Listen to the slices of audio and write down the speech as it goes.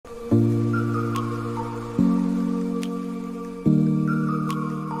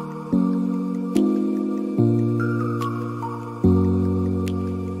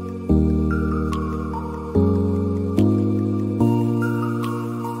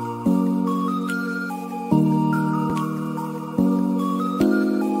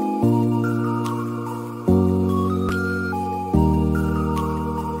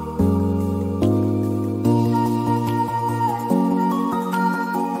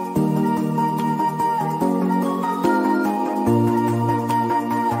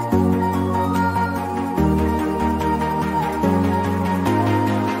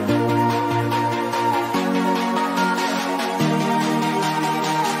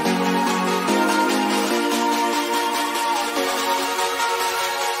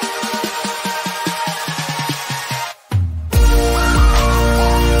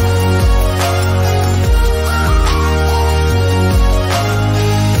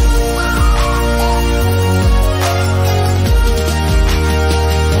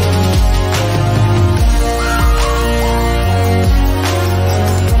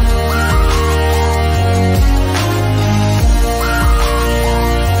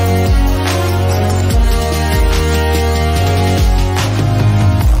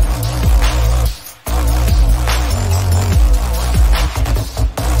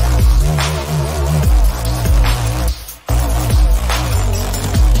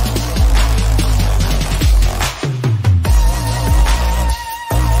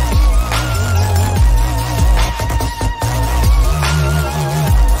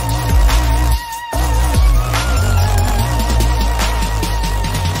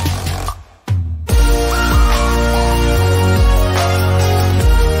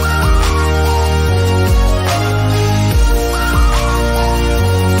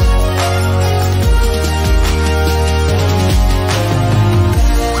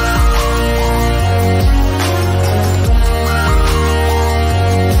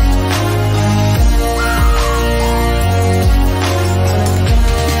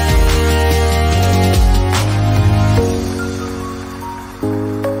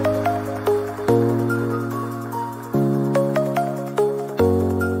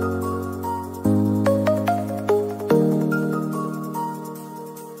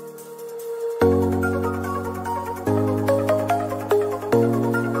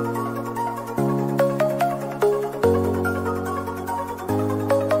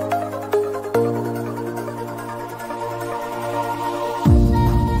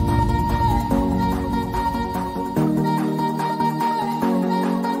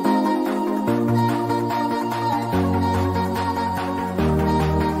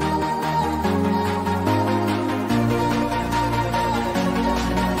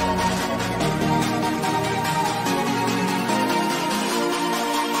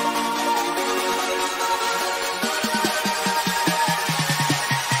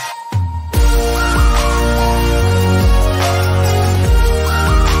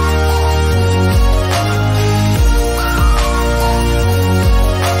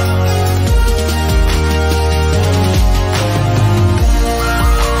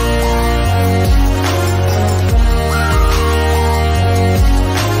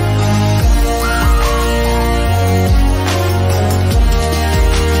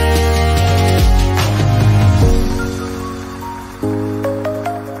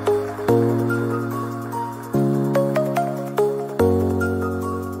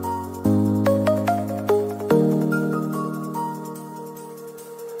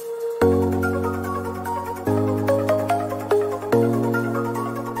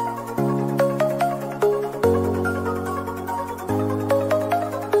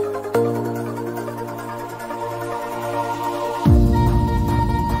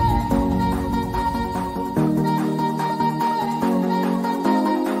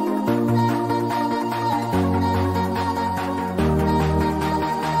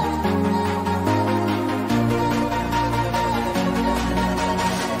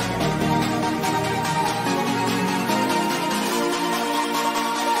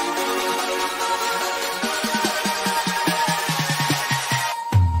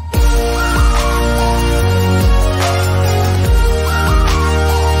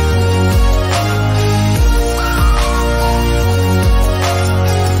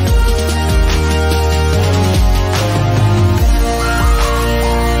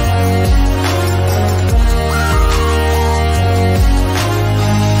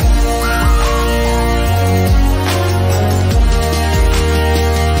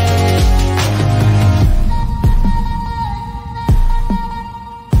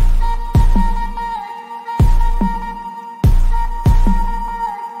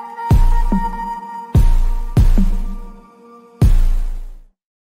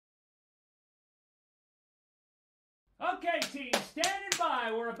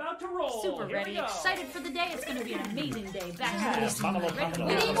roll. Super ready, excited for the day. It's going to be an amazing day. Back to this. We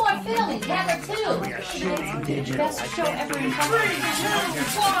need more film. Gather two. Best show ever in front of us.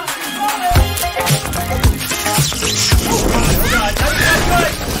 3, 2,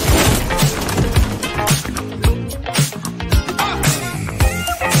 1.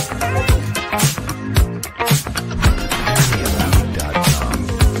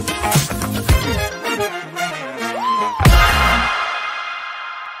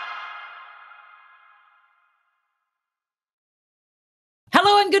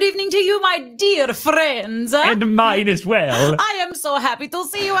 Good evening to you, my dear friends. And mine as well. I am so happy to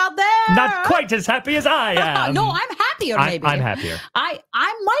see you out there. Not quite as happy as I am. No, I'm happier, maybe. I'm happier. I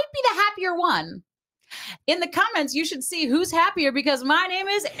might be the happier one. In the comments, you should see who's happier because my name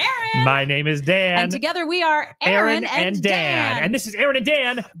is Erinn. My name is Dan. And together we are Erinn and Dan. And this is Erinn and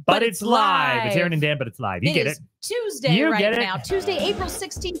Dan, but it's live. It's Erinn and Dan, but it's live. You get it. Tuesday right now. Tuesday, April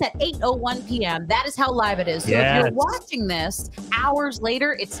 16th at 8:01 p.m. That is how live it is. So yes. If you're watching this hours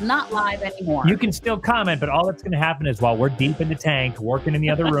later, it's not live anymore. You can still comment, but all that's going to happen is while we're deep in the tank, working in the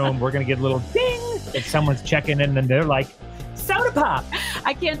other room, we're going to get a little ding if someone's checking in and they're like, soda pop.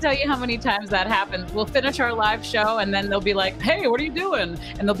 I can't tell you how many times that happens. We'll finish our live show and then they'll be like, hey, what are you doing?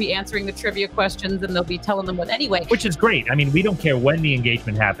 And they'll be answering the trivia questions and they'll be telling them what anyway. Which is great. I mean, we don't care when the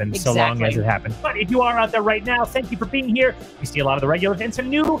engagement happens, exactly. So long as it happens. But if you are out there right now, thank you for being here. We see a lot of the regulars and some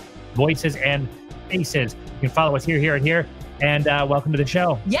new voices and faces. You can follow us here, and here. And welcome to the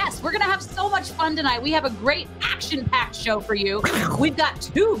show. Yes, we're going to have so much fun tonight. We have a great action-packed show for you. We've got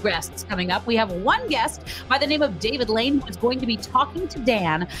 2 guests coming up. We have one guest by the name of David Lane who is going to be talking to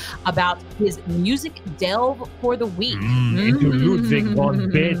Dan about his music delve for the week. Into Ludwig von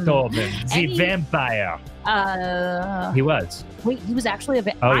Beethoven, the vampire. He was. Wait, he was actually a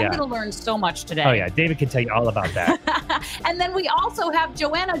vampire. I'm going to learn so much today. Oh, yeah. David can tell you all about that. And then we also have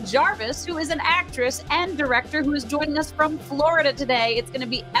Joanna Jarvis, who is an actress and director who is joining us from Florida today. It's going to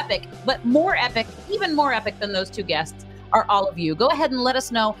be epic, but more epic, even more epic than those 2 guests are all of you. Go ahead and let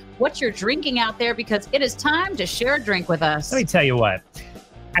us know what you're drinking out there because it is time to share a drink with us. Let me tell you what.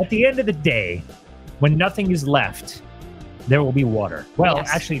 At the end of the day, when nothing is left, there will be water. Well, yes.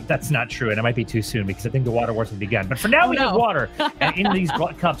 Actually, that's not true, and it might be too soon because I think the water wars have begun. But for now, we have water, and in these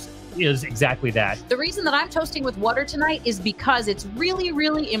cups is exactly that. The reason that I'm toasting with water tonight is because it's really,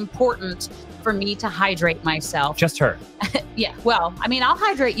 really important for me to hydrate myself. Just her. Yeah, well, I mean, I'll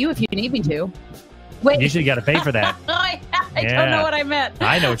hydrate you if you need me to. Wait. You usually got to pay for that. I don't know what I meant.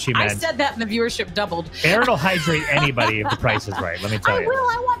 I know what she meant. I said that and the viewership doubled. Erinn will hydrate anybody if the price is right. Let me tell you. I will.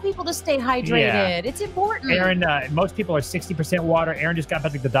 I want people to stay hydrated. Yeah. It's important. Erinn, most people are 60% water. Erinn just got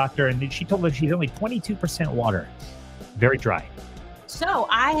back to the doctor and she told us she's only 22% water. Very dry. So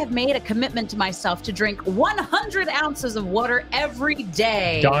I have made a commitment to myself to drink 100 ounces of water every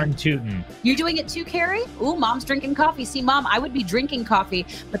day. Darn tootin'. You doing it too, Carrie? Ooh, Mom's drinking coffee. See, Mom, I would be drinking coffee,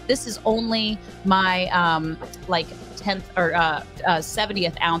 but this is only my 10th or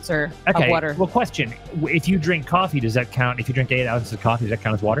 70th ouncer of water. Well, question. If you drink coffee, does that count? If you drink 8 ounces of coffee, does that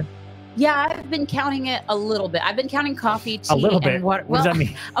count as water? Yeah, I've been counting it a little bit. I've been counting coffee, tea, and water. What does that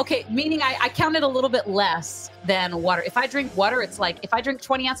mean? Okay, meaning I count it a little bit less than water. If I drink water, it's like, if I drink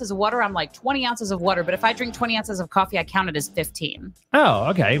 20 ounces of water, I'm like 20 ounces of water. But if I drink 20 ounces of coffee, I count it as 15. Oh,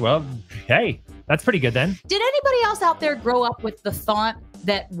 okay. Well, hey, that's pretty good then. Did anybody else out there grow up with the thought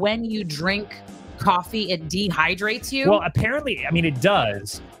that when you drink coffee, it dehydrates you? Well, apparently, I mean, it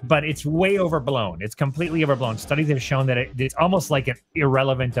does, but it's way overblown. It's completely overblown. Studies have shown that it's almost like an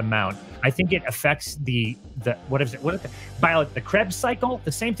irrelevant amount. I think it affects the Krebs cycle,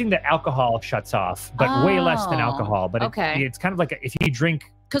 the same thing that alcohol shuts off, but way less than alcohol. But it's kind of like if you drink.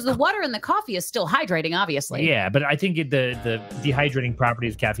 Because the water in the coffee is still hydrating, obviously. Yeah, but I think the dehydrating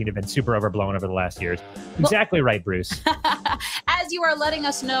properties of caffeine have been super overblown over the last years. Exactly right, Bruce. As you are letting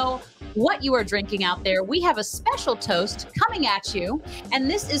us know what you are drinking out there, we have a special toast coming at you.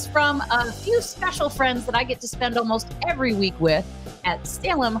 And this is from a few special friends that I get to spend almost every week with at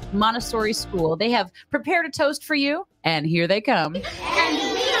Salem Montessori School. They have prepared a toast for you, and here they come. And we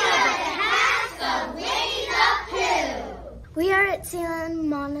are the cast of Winnie the Pooh. We are at Salem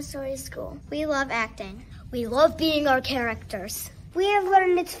Montessori School. We love acting. We love being our characters. We have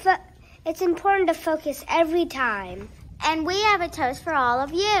learned it's important to focus every time. And we have a toast for all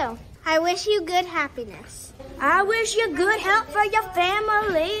of you. I wish you good happiness. I wish you good health for your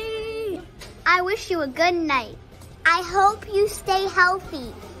family. I wish you a good night. I hope you stay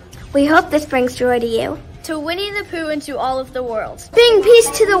healthy. We hope this brings joy to you. To Winnie the Pooh and to all of the world. Bring peace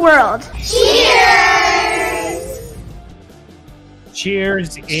to the world. Cheers!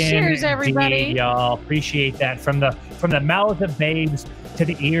 Cheers, Cheers, everybody! Y'all appreciate that from the mouth of babes to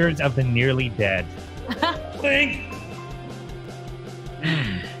the ears of the nearly dead. Blink.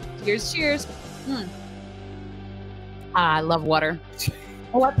 Cheers, cheers. I love water.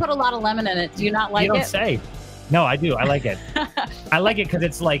 Oh, I put a lot of lemon in it. Do you not like it? You don't say. No, I do. I like it. I like it because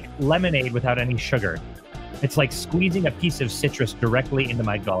it's like lemonade without any sugar. It's like squeezing a piece of citrus directly into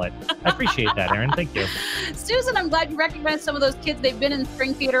my gullet. I appreciate that, Erinn. Thank you. Susan, I'm glad you recognized some of those kids. They've been in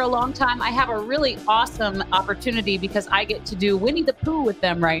Spring Theater a long time. I have a really awesome opportunity because I get to do Winnie the Pooh with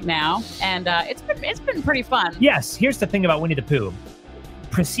them right now. And it's been pretty fun. Yes. Here's the thing about Winnie the Pooh.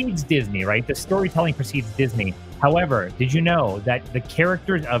 Precedes Disney, right? The storytelling precedes Disney. However, did you know that the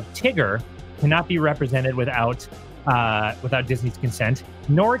characters of Tigger cannot be represented without Disney's consent,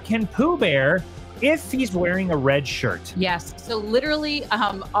 nor can Pooh Bear if he's wearing a red shirt. Yes. So literally,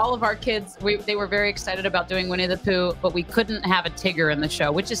 all of our kids, they were very excited about doing Winnie the Pooh, but we couldn't have a Tigger in the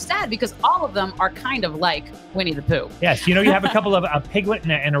show, which is sad because all of them are kind of like Winnie the Pooh. Yes. You know, you have a couple of a piglet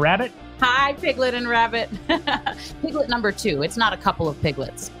and a rabbit. Hi, Piglet and Rabbit. Piglet number 2. It's not a couple of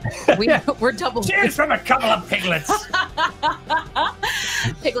piglets. We're double. Cheers from a couple of piglets.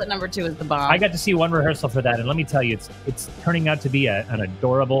 Piglet number 2 is the bomb. I got to see one rehearsal for that, and let me tell you, it's turning out to be an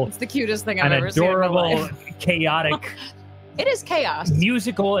adorable. It's the cutest thing I've ever seen in my life. Chaotic. It is chaos.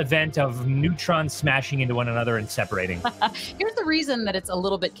 Musical event of neutrons smashing into one another and separating. Here's the reason that it's a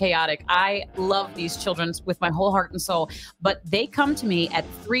little bit chaotic. I love these children with my whole heart and soul, but they come to me at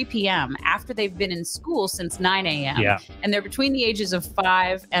 3 p.m. after they've been in school since 9 a.m. Yeah. And they're between the ages of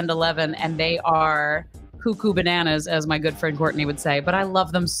 5 and 11, and they are cuckoo bananas, as my good friend Courtney would say, but I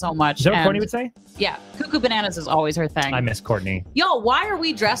love them so much. Is that what Courtney would say? Yeah, cuckoo bananas is always her thing. I miss Courtney. Y'all, why are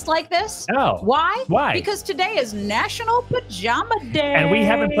we dressed like this? Oh. Why? Why? Because today is National Pajama Day. And we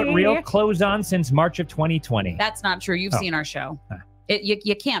haven't put real clothes on since March of 2020. That's not true. You've seen our show.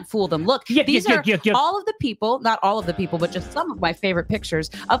 You can't fool them. Look, these are all of the people, not all of the people, but just some of my favorite pictures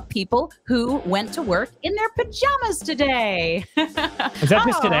of people who went to work in their pajamas today. Was that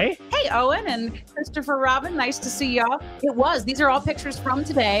just today? Hey, Owen and Christopher Robin, nice to see y'all. It was. These are all pictures from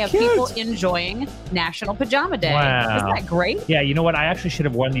today of people enjoying National Pajama Day. Wow. Isn't that great? Yeah, you know what? I actually should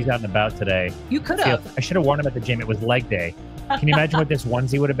have worn these out and about today. You could have. I should have worn them at the gym. It was leg day. Can you imagine what this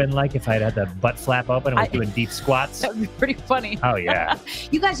onesie would have been like if I had the butt flap open and was doing deep squats? That would be pretty funny. Oh, yeah.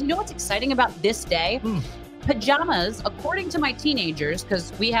 You guys, you know what's exciting about this day? Pajamas, according to my teenagers,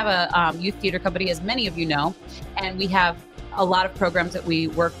 because we have a youth theater company, as many of you know, and we have a lot of programs that we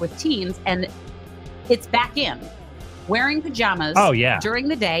work with teens, and it's back in. Wearing pajamas during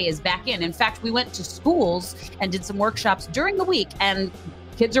the day is back in. In fact, we went to schools and did some workshops during the week, and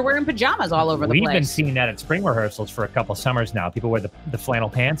kids are wearing pajamas all over the place. We've been seeing that at spring rehearsals for a couple summers now. People wear the flannel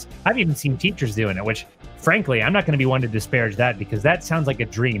pants. I've even seen teachers doing it, which, frankly, I'm not going to be one to disparage that because that sounds like a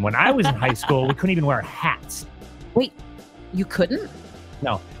dream. When I was in high school, we couldn't even wear hats. Wait, you couldn't?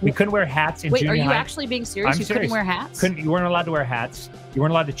 No, we couldn't wear hats in junior high. Wait, are you actually being serious? You couldn't wear hats? You weren't allowed to wear hats. You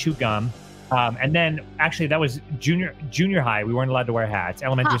weren't allowed to chew gum. And then, actually, that was junior high. We weren't allowed to wear hats.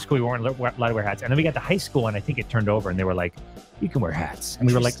 Elementary school, we weren't allowed to wear hats. And then we got to high school, and I think it turned over, and they were like, you can wear hats. And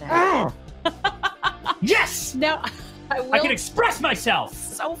we were like, oh, yes! Now, I can express myself.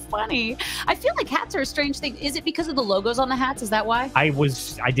 So funny. I feel like hats are a strange thing. Is it because of the logos on the hats? Is that why? I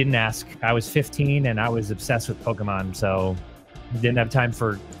didn't ask. I was 15, and I was obsessed with Pokemon, so didn't have time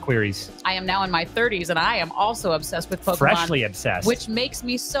for queries. I am now in my 30s, and I am also obsessed with Pokemon. Freshly obsessed. Which makes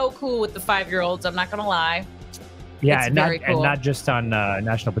me so cool with the 5-year-olds. I'm not going to lie. Yeah, and not just on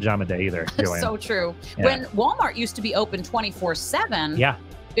National Pajama Day either, Joanne. So true. Yeah. When Walmart used to be open 24/7,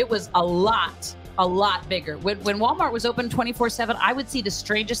 it was a lot bigger. When Walmart was open 24/7, I would see the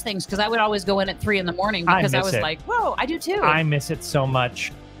strangest things because I would always go in at 3 a.m. because I was like, whoa, I do too. I miss it so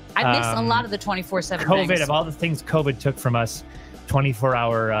much. I miss a lot of the 24/7 COVID, things. of all the things COVID took from us,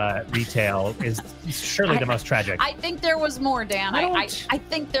 24-hour retail is surely the most tragic. I think there was more, Dan. I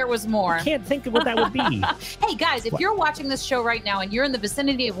think there was more. I can't think of what that would be. Hey, guys, if you're watching this show right now and you're in the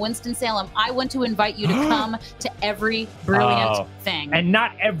vicinity of Winston-Salem, I want to invite you to come to Every Brilliant Thing. And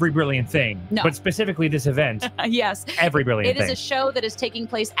not Every Brilliant Thing, but specifically this event. Yes. Every Brilliant Thing. It is a show that is taking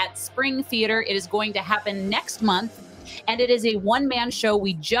place at Spring Theater. It is going to happen next month. And it is a one-man show.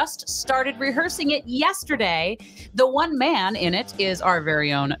 We just started rehearsing it yesterday. The one man in it is our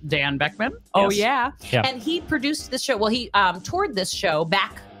very own Dan Beckman. Yes. Oh, yeah. And he produced this show. Well, he toured this show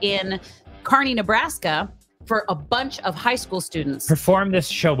back in Kearney, Nebraska for a bunch of high school students. Perform this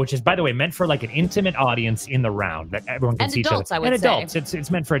show, which is, by the way, meant for like an intimate audience in the round that everyone can see adults, each other. I would say. Adults.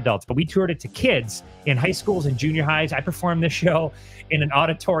 It's meant for adults. But we toured it to kids in high schools and junior highs. I performed this show in an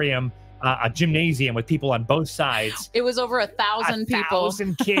auditorium a gymnasium with people on both sides. It was over 1,000 people.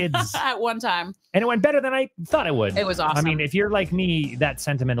 1,000 kids. At one time. And it went better than I thought it would. It was awesome. I mean, if you're like me, that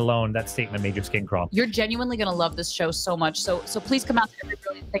sentiment alone, that statement made your skin crawl. You're genuinely going to love this show so much. So please come out to every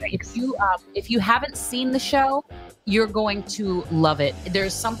brilliant thing. If you haven't seen the show, you're going to love it.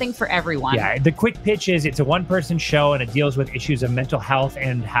 There's something for everyone. Yeah, the quick pitch is it's a one-person show, and it deals with issues of mental health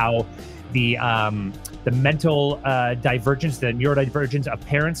and how the mental divergence, the neurodivergence of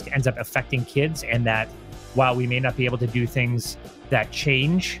parents ends up affecting kids, and that while we may not be able to do things that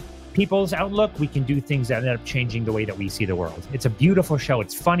change people's outlook, we can do things that end up changing the way that we see the world. It's a beautiful show.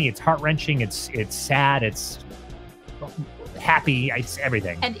 It's funny. It's heart-wrenching. It's sad. It's happy. It's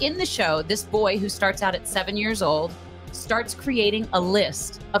everything. And in the show, this boy who starts out at 7 years old starts creating a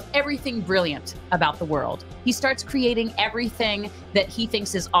list of everything brilliant about the world. He starts creating everything that he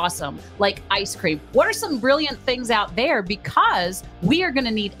thinks is awesome, like ice cream. What are some brilliant things out there? Because we are going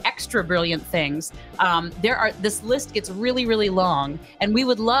to need extra brilliant things. This list gets really, really long, and we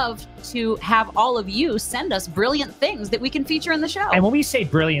would love to have all of you send us brilliant things that we can feature in the show. And when we say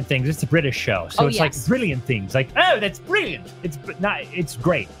brilliant things, it's a British show, so it's like brilliant things. Like, oh, that's brilliant. It's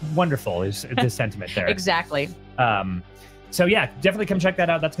great, wonderful is the sentiment there. Exactly. So yeah, definitely come check that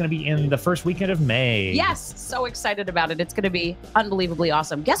out. That's going to be in the first weekend of May. Yes, so excited about it. It's going to be unbelievably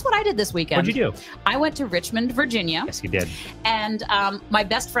awesome. Guess what I did this weekend? What'd you do? I went to Richmond, Virginia. Yes, you did. And my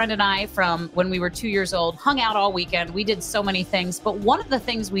best friend and I, from when we were 2 years old, hung out all weekend. We did so many things, but one of the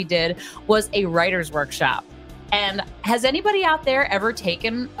things we did was a writer's workshop. And has anybody out there ever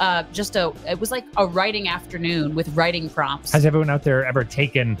taken it was like a writing afternoon with writing prompts? Has everyone out there ever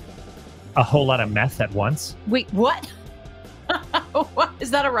taken a whole lot of meth at once? Wait, what? What? Is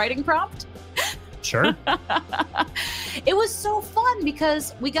that a writing prompt? Sure. It was so fun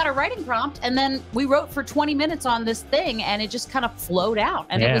because we got a writing prompt and then we wrote for 20 minutes on this thing and it just kind of flowed out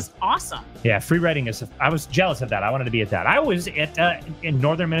and it was awesome. Yeah, free writing is, I was jealous of that. I wanted to be at that. I was at in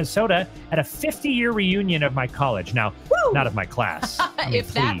northern Minnesota at a 50-year reunion of my college. Now, not of my class. I mean,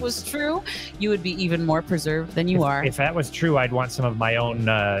 if that was true, you would be even more preserved than you are. If that was true, I'd want some of my own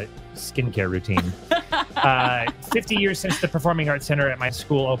skincare routine. 50 years since the Performing Arts Center at my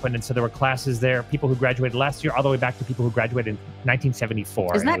school opened, and so there were classes there, people who graduated last year all the way back to people who graduated in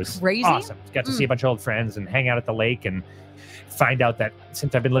 1974. Isn't that crazy? Awesome. Got to see a bunch of old friends and hang out at the lake and find out that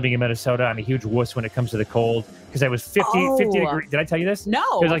since I've been living in Minnesota, I'm a huge wuss when it comes to the cold, because I was 50 degrees. Did I tell you this?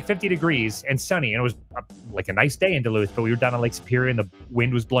 No. It was like 50 degrees and sunny, and it was like a nice day in Duluth, but we were down on Lake Superior and the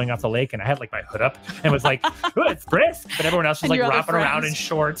wind was blowing off the lake, and I had like my hood up and was like, oh, it's brisk. But everyone else was like romping around in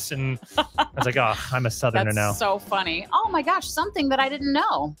shorts, and I was like, oh, I'm a southerner now. That's so funny. Oh my gosh, something that I didn't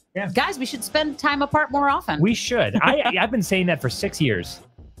know. Yeah. Guys, we should spend time apart more often. We should. I've been saying that for 6 years.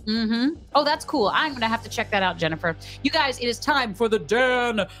 Mm-hmm. Oh, that's cool. I'm going to have to check that out, Jennifer. You guys, it is time for the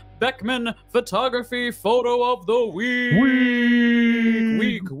Dan Beckman Photography Photo of the Week.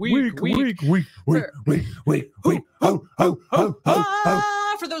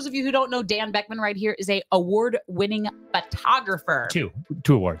 For those of you who don't know, Dan Beckman right here is a award-winning photographer. Two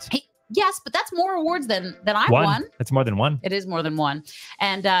awards. Yes, but that's more awards than I've won. won. That's more than one. It is more than one.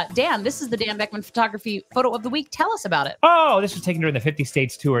 And Dan, this is the Dan Beckman Photography Photo of the Week. Tell us about it. Oh, this was taken during the 50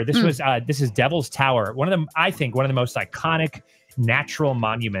 States tour. This is Devil's Tower. I think one of the most iconic natural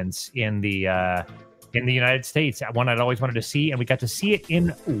monuments in the United States. One I'd always wanted to see, and we got to see it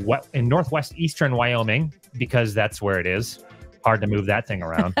in northwest eastern Wyoming, because that's where it is. Hard to move that thing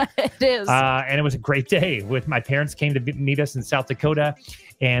around. It is. And it was a great day. With my parents came to meet us in South Dakota,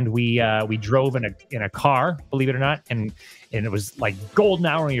 and we drove in a car, believe it or not, and it was like golden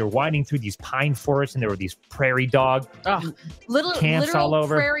hour, and you're winding through these pine forests, and there were these prairie dog camps all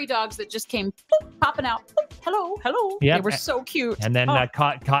over. Prairie dogs that just came popping out. Hello. Yep. They were so cute. And then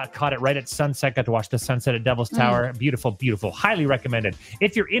caught it right at sunset. Got to watch the sunset at Devil's Tower. Beautiful, beautiful. Highly recommended.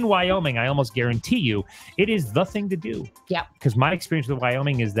 If you're in Wyoming, I almost guarantee you it is the thing to do. Yeah. Because my experience with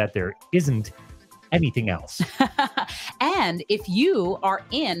Wyoming is that there isn't anything else. And if you are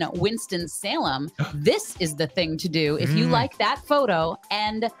in Winston-Salem, this is the thing to do. If you like that photo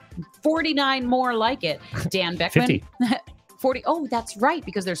and 49 more like it, Dan Beckman. 50. 40. Oh, that's right,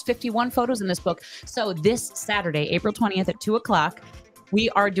 because there's 51 photos in this book. So this Saturday, April 20th at 2 o'clock, we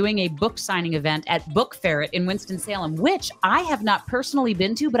are doing a book signing event at Book Ferret in Winston-Salem, which I have not personally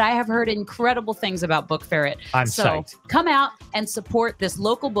been to, but I have heard incredible things about Book Ferret. I'm psyched. Come out and support this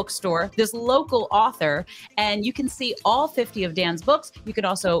local bookstore, this local author, and you can see all 50 of Dan's books. You can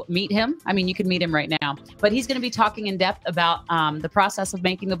also meet him. I mean, you can meet him right now, but he's going to be talking in depth about the process of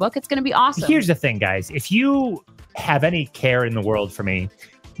making the book. It's going to be awesome. Here's the thing, guys. If you have any care in the world for me,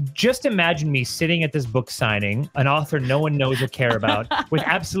 Just imagine me sitting at this book signing, an author no one knows or care about, with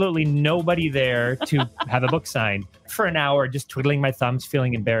absolutely nobody there to have a book signed for an hour, just twiddling my thumbs,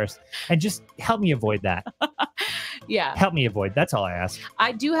 feeling embarrassed. And just help me avoid that. Yeah. Help me avoid. That's all I ask.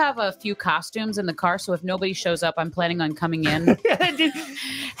 I do have a few costumes in the car, so if nobody shows up, I'm planning on coming in.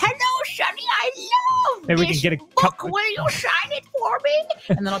 Hello, Sonny, I love Maybe we this can get a book. Will you sign it for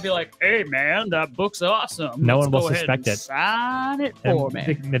me? And then I'll be like, hey, man, that book's awesome. No Let's one will go ahead suspect and it. Sign it for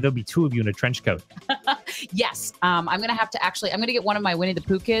me. There'll be 2 of you in a trench coat. Yes. I'm going to have to I'm going to get one of my Winnie the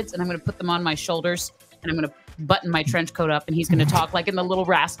Pooh kids, and I'm going to put them on my shoulders, and I'm going to button my trench coat up, and he's going to talk like in The Little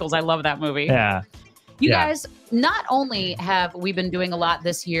Rascals. I love that movie. Yeah. You guys, not only have we been doing a lot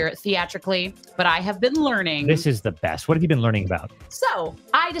this year theatrically, but I have been learning. This is the best. What have you been learning about? So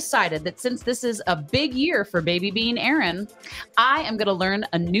I decided that since this is a big year for Baby Bean Erinn, I am going to learn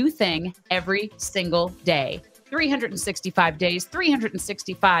a new thing every single day. 365 days,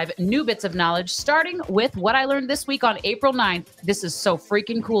 365 new bits of knowledge, starting with what I learned this week on April 9th. This is so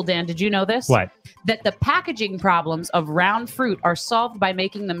freaking cool, Dan. Did you know this? What? That the packaging problems of round fruit are solved by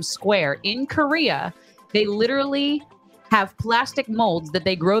making them square. In Korea, they literally have plastic molds that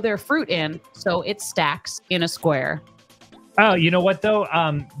they grow their fruit in, so it stacks in a square. Oh, you know what, though?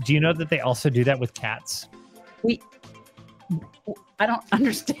 Do you know that they also do that with cats? I don't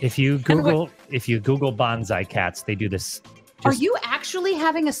understand. If you Google bonsai cats, they do this. Are you actually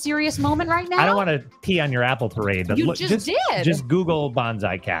having a serious moment right now? I don't want to pee on your apple parade, but you just did. Just Google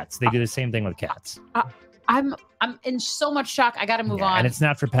bonsai cats. They do the same thing with cats. I'm in so much shock. I got to move on. And it's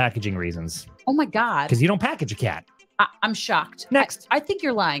not for packaging reasons. Oh my God. Because you don't package a cat. I'm shocked. Next. I think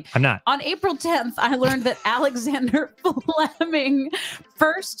you're lying. I'm not. On April 10th, I learned that Alexander Fleming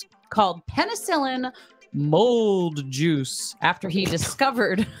first called penicillin mold juice after he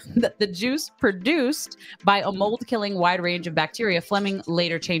discovered that the juice produced by a mold-killing wide range of bacteria. Fleming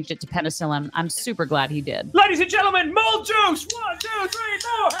later changed it to penicillin. I'm super glad he did. Ladies and gentlemen, mold juice! 1, 2, 3,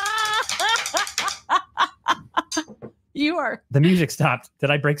 4! You are... The music stopped.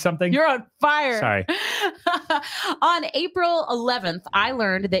 Did I break something? You're on fire. Sorry. On April 11th, I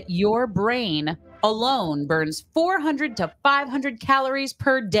learned that your brain alone burns 400 to 500 calories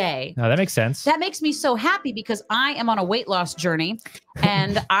per day. No, that makes sense. That makes me so happy because I am on a weight loss journey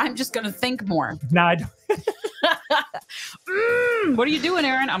and I'm just going to think more. No, I don't. What are you doing,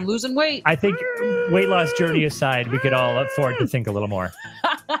 Erinn? I'm losing weight. I think weight loss journey aside, we could all afford to think a little more.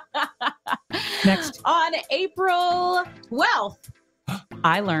 Next. On April 12th,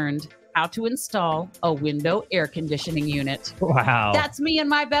 I learned how to install a window air conditioning unit. Wow. That's me and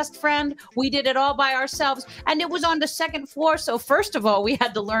my best friend. We did it all by ourselves. And it was on the second floor. So first of all, we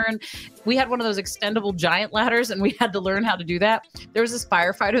had to learn, we had one of those extendable giant ladders and we had to learn how to do that. There was this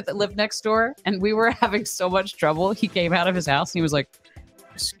firefighter that lived next door and we were having so much trouble. He came out of his house and he was like,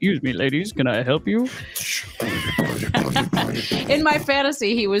 "Excuse me, ladies, can I help you?" In my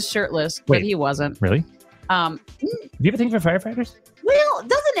fantasy, he was shirtless, but he wasn't. Really? Do you have a thing for firefighters? Well,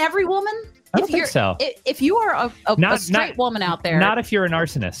 doesn't every woman? I don't think so. If you are a straight woman out there. Not if you're an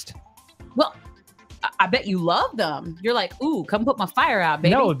arsonist. Well, I bet you love them. You're like, ooh, come put my fire out,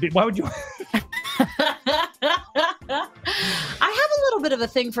 baby. No, why would you? I have a little bit of a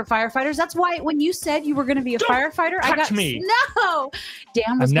thing for firefighters. That's why when you said you were going to be a firefighter, I got me. No.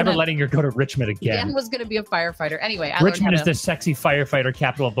 Dan was I'm never letting her go to Richmond again. Dan was going to be a firefighter. Anyway, Richmond is the sexy firefighter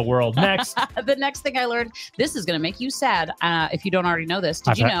capital of the world. Next. The next thing I learned, this is going to make you sad if you don't already know this.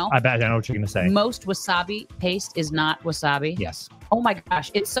 Did you know? I bet I know what you're going to say. Most wasabi paste is not wasabi. Yes. Oh my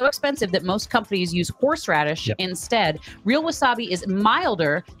gosh, it's so expensive that most companies use horseradish instead. Real wasabi is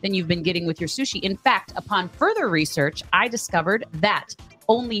milder than you've been getting with your sushi. In fact, upon further research, I discovered that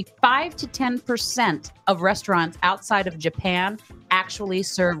only 5 to 10% of restaurants outside of Japan actually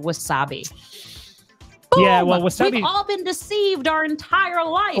serve wasabi. Boom! Yeah, well, wasabi... We've all been deceived our entire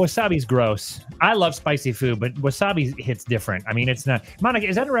life. Wasabi's gross. I love spicy food, but wasabi hits different. I mean, it's not... Monica,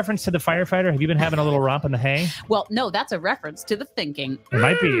 is that a reference to the firefighter? Have you been having a little romp in the hay? Well, no, that's a reference to the thinking. It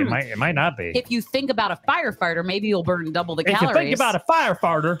might be. It might not be. If you think about a firefighter, maybe you'll burn double the calories. If you think about a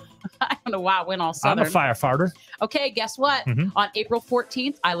firefighter... I don't know why I went all southern. I'm a firefighter. Okay, guess what? On April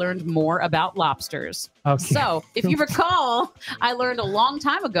 14th, I learned more about lobsters. Okay. So, if you recall, I learned a long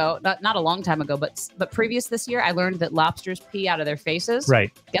time ago, not a long time ago, but previous this year, I learned that lobsters pee out of their faces.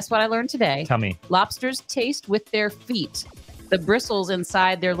 Right. Guess what I learned today? Tell me. Lobsters taste with their feet. The bristles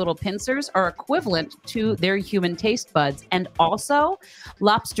inside their little pincers are equivalent to their human taste buds. And also,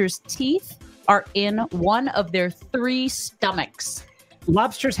 lobsters' teeth are in one of their 3 stomachs.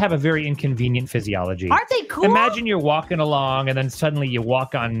 Lobsters have a very inconvenient physiology. Aren't they cool? Imagine you're walking along and then suddenly you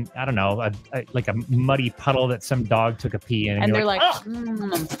walk on, I don't know, like a muddy puddle that some dog took a pee in. And they're like, oh!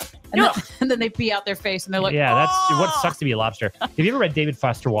 and then they pee out their face and they're like, yeah, that's oh! what sucks to be a lobster. Have you ever read David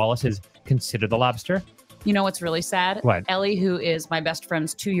Foster Wallace's Consider the Lobster? You know what's really sad? What? Ellie, who is my best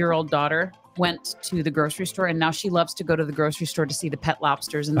friend's 2-year-old daughter, went to the grocery store, and now she loves to go to the grocery store to see the pet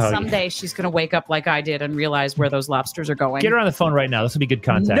lobsters. And someday she's going to wake up like I did and realize where those lobsters are going. Get her on the phone right now. This will be good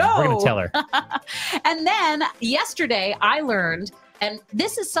contact. No! We're going to tell her. And then yesterday I learned, and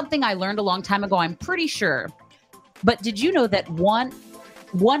this is something I learned a long time ago, I'm pretty sure. But did you know that 1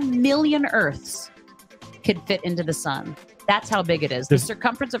 million Earths could fit into the sun? That's how big it is. The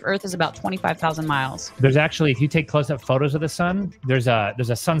circumference of Earth is about 25,000 miles. There's actually, if you take close-up photos of the sun, there's a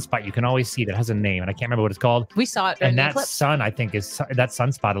sunspot you can always see that has a name, and I can't remember what it's called. We saw it. And that sun, I think, that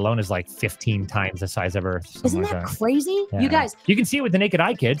sunspot alone is like 15 times the size of Earth. Isn't that crazy? Yeah. You guys, you can see it with the naked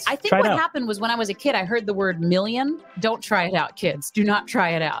eye, kids. I think what happened was when I was a kid, I heard the word million. Don't try it out, kids. Do not try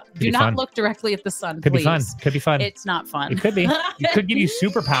it out. Do not look directly at the sun, Could please. be fun. Could be fun. It's not fun. It could be. It could give you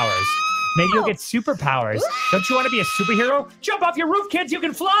superpowers. Maybe you'll get superpowers. Don't you want to be a superhero? Jump off your roof, kids. You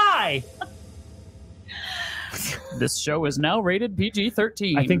can fly. This show is now rated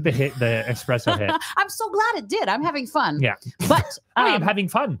PG-13. I think the espresso hit. I'm so glad it did. I'm having fun. Yeah. But I am having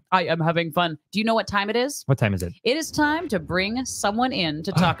fun. I am having fun. Do you know what time it is? What time is it? It is time to bring someone in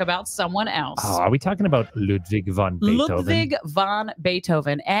to talk about someone else. Oh, are we talking about Ludwig von Beethoven? Ludwig von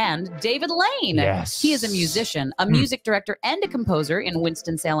Beethoven and David Lane. Yes. He is a musician, a music director, and a composer in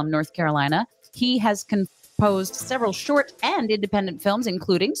Winston-Salem, North Carolina. He has composed several short and independent films,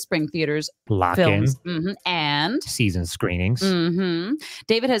 including Spring Theater's films and season screenings.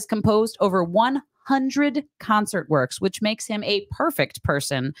 David has composed over 100 concert works, which makes him a perfect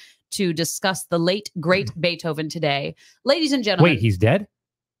person to discuss the late, great Beethoven today. Ladies and gentlemen. Wait, he's dead?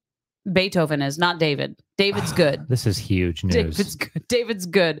 Beethoven is, not David. David's good. This is huge news. David's good. David's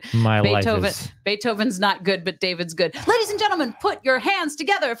good. Beethoven's not good, but David's good. Ladies and gentlemen, put your hands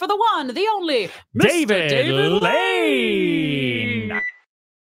together for the one, the only, David Lane.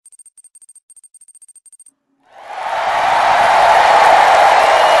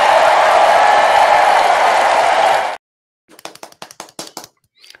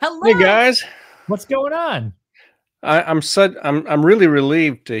 Hello. Hey guys, what's going on? I'm really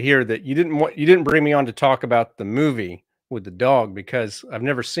relieved to hear that you didn't bring me on to talk about the movie with the dog because I've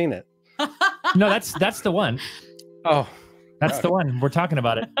never seen it. No, that's the one. Oh, that's the one. We're talking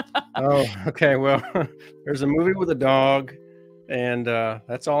about it. Oh, okay. Well, there's a movie with a dog, and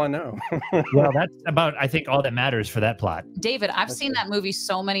that's all I know. Well, that's about, I think, all that matters for that plot. David, I've seen that movie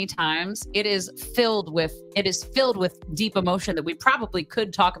so many times. It is filled with deep emotion that we probably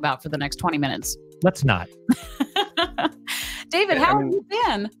could talk about for the next 20 minutes. Let's not. David, how have you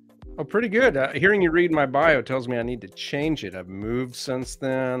been? Oh, pretty good. Hearing you read my bio tells me I need to change it. I've moved since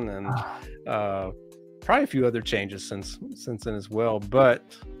then, and probably a few other changes since then as well.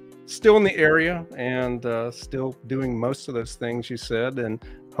 But still in the area, and still doing most of those things you said. And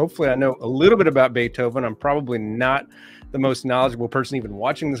hopefully, I know a little bit about Beethoven. I'm probably not the most knowledgeable person even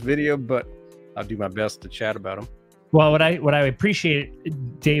watching this video, but I'll do my best to chat about him. Well, what I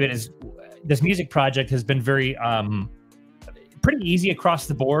appreciate, David, is this music project has been very pretty easy across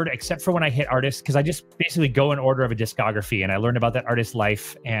the board, except for when I hit artists, because I just basically go in order of a discography and I learn about that artist's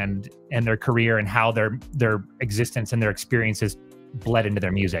life and their career and how their existence and their experiences bled into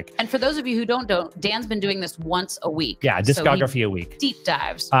their music. And for those of you who don't know, Dan's been doing this once a week. Yeah, discography a week. Deep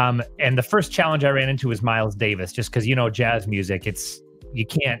dives. And the first challenge I ran into was Miles Davis, just because, jazz music, you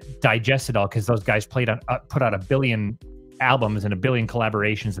can't digest it all because those guys put out a billion albums and a billion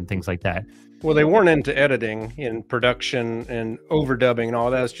collaborations and things like that. Well, they weren't into editing and production and overdubbing and all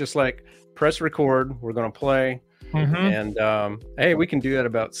that. It's just like press record, we're going to play, and hey, we can do that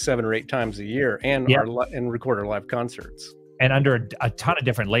about 7 or 8 times a year, and and record our live concerts. And under a ton of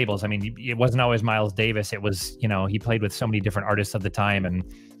different labels. I mean, it wasn't always Miles Davis. It was, he played with so many different artists of the time. And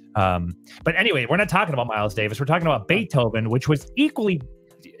but anyway, we're not talking about Miles Davis. We're talking about Beethoven, which was equally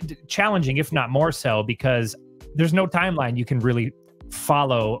challenging, if not more so, because there's no timeline you can really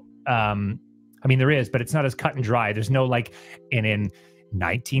follow. I mean, there is, but it's not as cut and dry. There's no in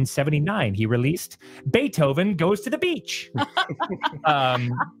 1979, he released Beethoven Goes to the Beach.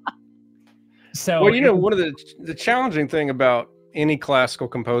 So, well, one of the challenging thing about any classical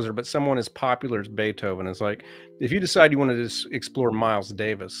composer, but someone as popular as Beethoven, is if you decide you want to just explore Miles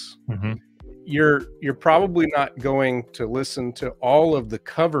Davis, you're probably not going to listen to all of the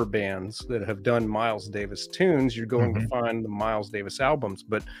cover bands that have done Miles Davis tunes. You're going to find the Miles Davis albums,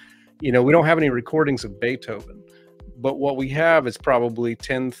 but we don't have any recordings of Beethoven. but what we have is probably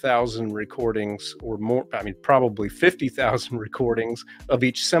 10,000 recordings or more. I mean, probably 50,000 recordings of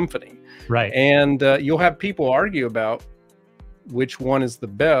each symphony. Right. And you'll have people argue about which one is the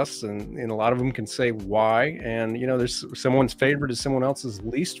best, and a lot of them can say why. And there's someone's favorite is someone else's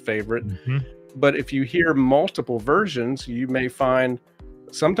least favorite. But if you hear multiple versions, you may find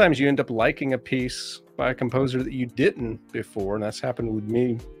sometimes you end up liking a piece by a composer that you didn't before, and that's happened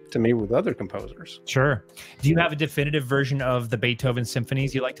to me with other composers. Sure. Do you have a definitive version of the Beethoven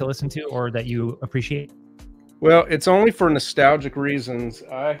symphonies you like to listen to or that you appreciate? Well, it's only for nostalgic reasons.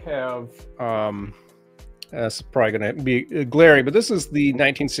 I have that's probably going to be glary, but this is the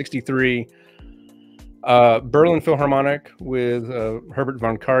 1963 Berlin Philharmonic with Herbert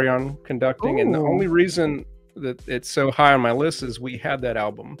von Karajan conducting. Ooh. And the only reason that it's so high on my list is we had that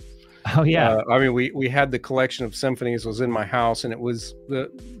album. Oh yeah. I mean, we had the collection of symphonies was in my house, and it was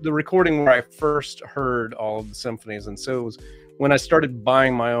the recording where I first heard all of the symphonies. And so it was when I started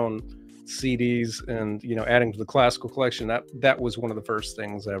buying my own CDs and adding to the classical collection, that was one of the first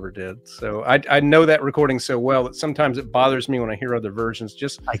things I ever did. So I know that recording so well that sometimes it bothers me when I hear other versions.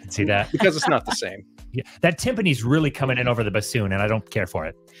 Just I can see that because it's not the same. Yeah, that timpani's really coming in over the bassoon, and I don't care for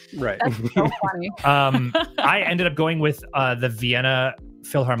it. Right. That's so funny. I ended up going with the Vienna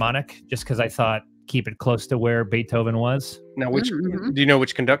Philharmonic just because I thought keep it close to where Beethoven was. Now, do you know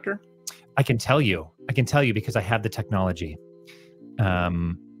which conductor? I can tell you because I have the technology.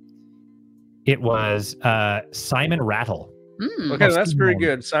 It was Simon Rattle. Okay, that's very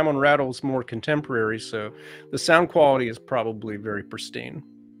good. Simon Rattle's more contemporary, so the sound quality is probably very pristine.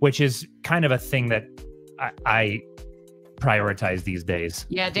 Which is kind of a thing that I prioritize these days.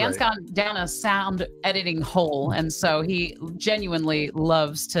 Yeah, Dan's gone down a sound editing hole, and so he genuinely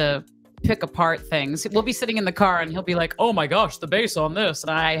loves to pick apart things. We'll be sitting in the car and he'll be like, oh my gosh, the bass on this,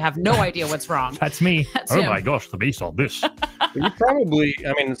 and I have no idea what's wrong. That's me. That's oh him. my gosh, the bass on this. You probably,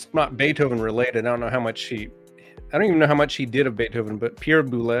 I mean, it's not Beethoven related. I don't know how much I don't even know how much he did of Beethoven, but Pierre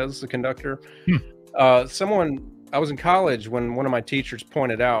Boulez, the conductor, I was in college when one of my teachers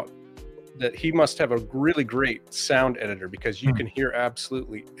pointed out that he must have a really great sound editor because you can hear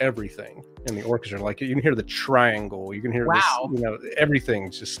absolutely everything in the orchestra. Like you can hear the triangle, you can hear this,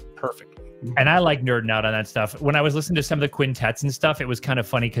 everything's just perfect. And I like nerding out on that stuff. When I was listening to some of the quintets and stuff, it was kind of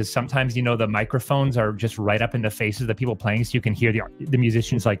funny because sometimes, the microphones are just right up in the faces of the people playing. So you can hear the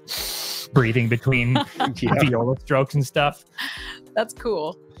musicians like breathing between viola strokes and stuff. That's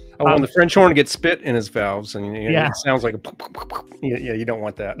cool. Oh, when the French horn gets spit in his valves and it sounds like you don't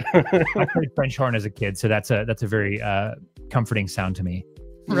want that. I played French horn as a kid, so that's a very comforting sound to me.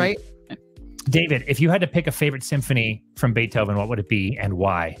 Right. David, if you had to pick a favorite symphony from Beethoven, what would it be and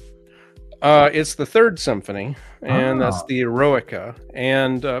why? It's the Third Symphony, and that's the Eroica.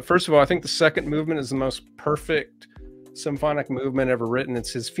 And first of all, I think the second movement is the most perfect symphonic movement ever written.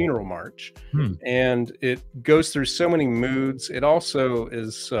 It's his funeral march, and it goes through so many moods. It also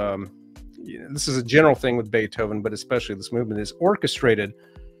is this is a general thing with Beethoven, but especially this movement is orchestrated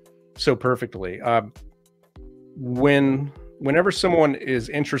so perfectly. Whenever someone is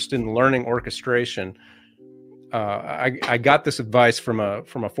interested in learning orchestration, I got this advice from a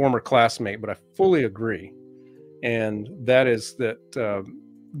former classmate, but I fully agree, and that is that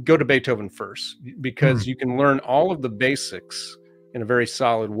go to Beethoven first, because you can learn all of the basics in a very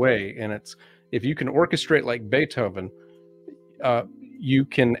solid way. And if you can orchestrate like Beethoven, you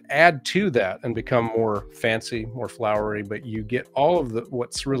can add to that and become more fancy, more flowery, but you get all of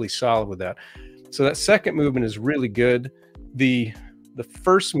what's really solid with that. So that second movement is really good. The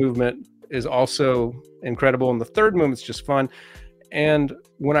first movement is also incredible, and the third movement's just fun. And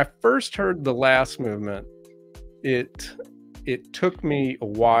when I first heard the last movement, it took me a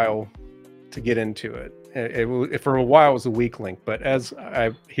while to get into it. For a while, it was a weak link, but as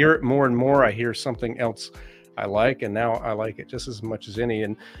I hear it more and more, I hear something else I like, and now I like it just as much as any.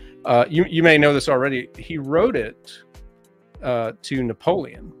 And you may know this already. He wrote it to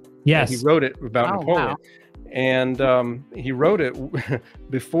Napoleon. Yes, he wrote it about Napoleon. Wow. And he wrote it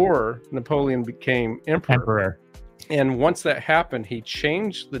before Napoleon became emperor. And once that happened, he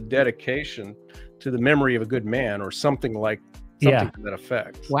changed the dedication to the memory of a good man, or something to that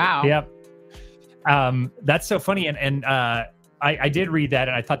effect. Wow. Yep. That's so funny. And I did read that,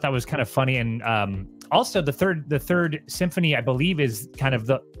 and I thought that was kind of funny. And also the third symphony, I believe, is kind of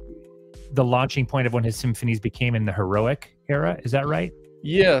the launching point of when his symphonies became in the heroic era. Is that right?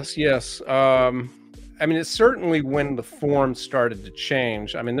 Yes. I mean, it's certainly when the form started to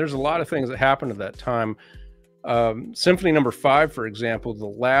change. I mean, there's a lot of things that happened at that time. Symphony number 5, for example, the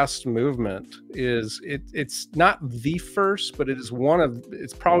last movement it's not the first, but it's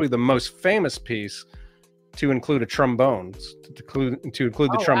probably the most famous piece to include a trombones, to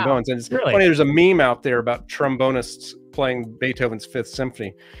include the Oh, wow. trombones. And it's Really? funny, there's a meme out there about trombonists playing Beethoven's Fifth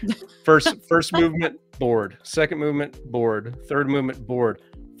Symphony. First movement, bored. Second movement, bored. Third movement, bored.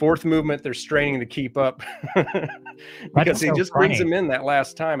 Fourth movement, they're straining to keep up because he so just brings funny. them in that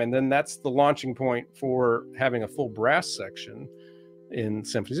last time. And then that's the launching point for having a full brass section in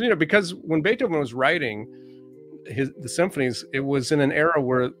symphonies. You know, because when Beethoven was writing the symphonies, it was in an era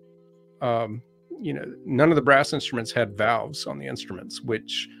where, you know, none of the brass instruments had valves on the instruments,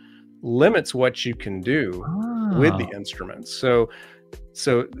 which limits what you can do with the instruments. So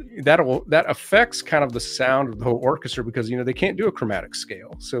that affects kind of the sound of the whole orchestra, because, you know, they can't do a chromatic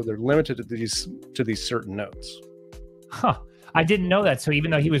scale, so they're limited to these certain notes. Huh. I didn't know that. So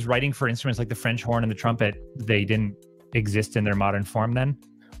even though he was writing for instruments like the French horn and the trumpet, they didn't exist in their modern form then?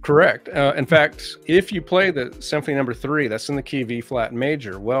 Correct. In fact, if you play the Symphony Number 3, that's in the key V flat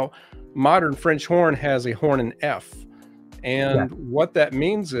major. Well, modern French horn has a horn in F, and what that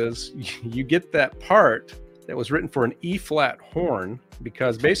means is you get that part that was written for an E flat horn,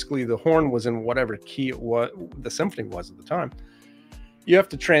 because basically the horn was in whatever key it was, the symphony was at the time. You have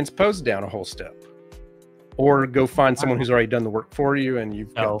to transpose down a whole step, or go find someone who's already done the work for you, and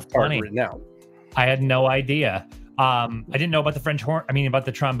you've got the part written out. I had no idea. I didn't know about the French horn. I mean, about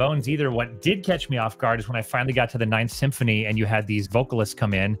the trombones either. What did catch me off guard is when I finally got to the Ninth Symphony and you had these vocalists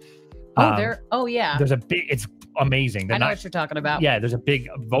come in. Yeah. There's a big, it's amazing. I know what you're talking about. Yeah, there's a big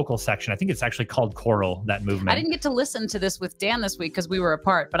vocal section. I think it's actually called choral, that movement. I didn't get to listen to this with Dan this week because we were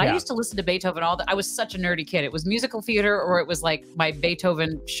apart, but I used to listen to Beethoven I was such a nerdy kid. It was musical theater, or it was like my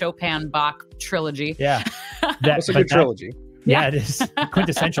Beethoven, Chopin, Bach trilogy. Yeah. That's a good trilogy. Yeah, it is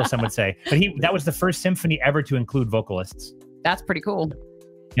quintessential, some would say. But that was the first symphony ever to include vocalists. That's pretty cool.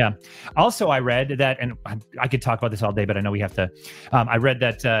 Yeah. Also, I read that, and I could talk about this all day, but I know we have to. I read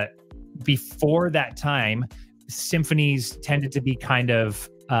that before that time, symphonies tended to be kind of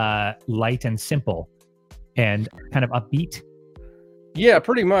light and simple and kind of upbeat. Yeah,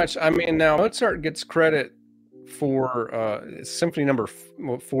 pretty much. I mean, now Mozart gets credit for Symphony Number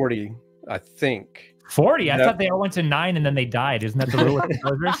 40, I think. 40? I thought they all went to 9 and then they died. Isn't that the rule with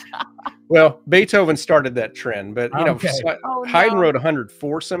composers? Well, Beethoven started that trend, but you know, Haydn wrote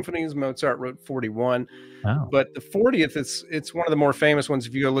 104 symphonies. Mozart wrote 41. Oh. But the 40th, it's one of the more famous ones.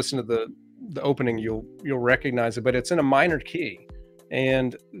 If you go listen to the opening, you'll recognize it. But it's in a minor key,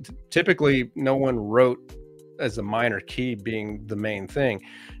 and typically no one wrote as a minor key being the main thing.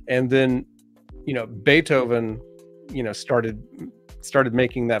 And then, you know, Beethoven, you know, started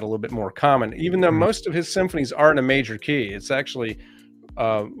making that a little bit more common, even though most of his symphonies are in a major key. It's actually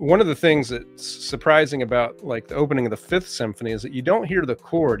one of the things that's surprising about like the opening of the Fifth Symphony is that you don't hear the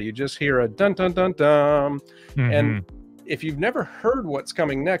chord, you just hear a dun dun dun dun. And if you've never heard what's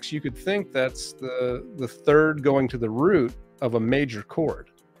coming next, you could think that's the third going to the root of a major chord,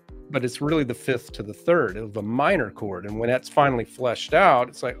 but it's really the fifth to the third of a minor chord. And when that's finally fleshed out,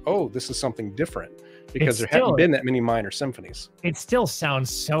 it's like, oh, this is something different, because there haven't been that many minor symphonies. It still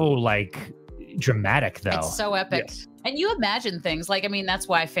sounds so like dramatic, though. It's so epic. Yes. And you imagine things like, I mean, that's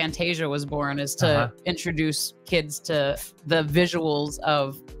why Fantasia was born, is to introduce kids to the visuals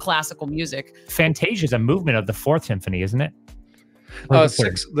of classical music. Fantasia is a movement of the Fourth Symphony, isn't it? The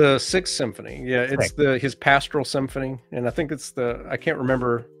Sixth Symphony. Yeah, it's his Pastoral Symphony, and I think it's I can't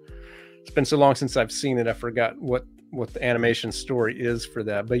remember. It's been so long since I've seen it, I forgot what the animation story is for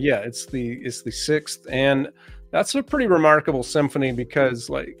that. But yeah, it's the Sixth, and that's a pretty remarkable symphony,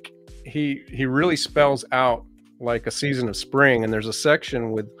 because like he really spells out like a season of spring, and there's a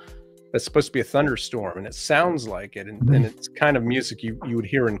section that's supposed to be a thunderstorm, and it sounds like it, and it's kind of music you would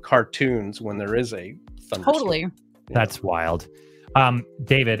hear in cartoons when there is a thunderstorm. Totally. Yeah. That's wild.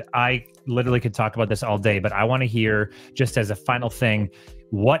 David, I literally could talk about this all day, but I want to hear, just as a final thing,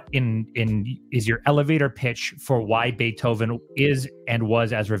 what is your elevator pitch for why Beethoven is and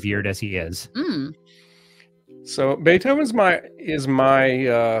was as revered as he is? So Beethoven is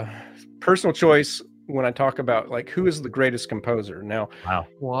my personal choice when I talk about like who is the greatest composer. Now, wow.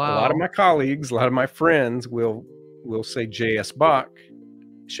 A lot of my colleagues, a lot of my friends will say J.S. Bach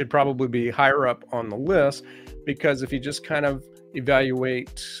should probably be higher up on the list, because if you just kind of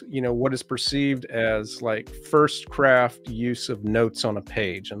evaluate, you know, what is perceived as like first craft use of notes on a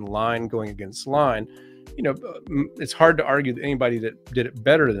page and line going against line, you know, it's hard to argue that anybody that did it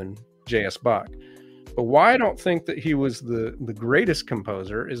better than J.S. Bach. But why I don't think that he was the greatest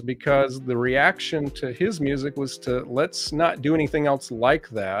composer is because the reaction to his music was to, let's not do anything else like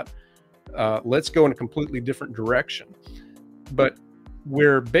that. Let's go in a completely different direction. But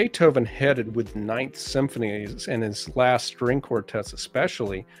where Beethoven headed with Ninth Symphony and his last string quartets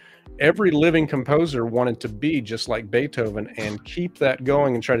especially, every living composer wanted to be just like Beethoven and keep that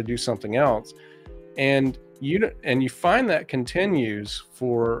going and try to do something else. And you find that continues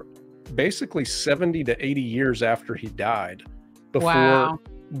for basically 70 to 80 years after he died, before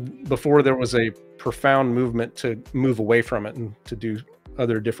there was a profound movement to move away from it and to do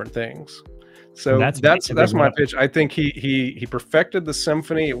other different things. So that's my pitch. I think he perfected the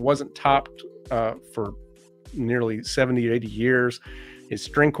symphony. It wasn't topped for nearly 70 or 80 years. His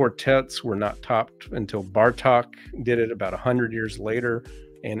string quartets were not topped until Bartók did it about 100 years later.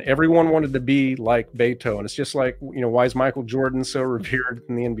 And everyone wanted to be like Beethoven. It's just like, why is Michael Jordan so revered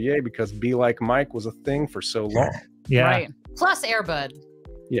in the NBA? Because be like Mike was a thing for so long. Yeah. Right. Plus Air Bud.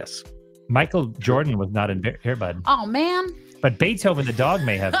 Yes. Michael Jordan was not in Air Bud. Oh, man. But Beethoven the dog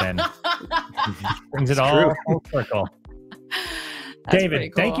may have been. Brings it all full circle.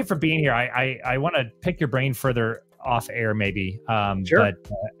 David, thank you for being here. I want to pick your brain further off air, maybe. Sure.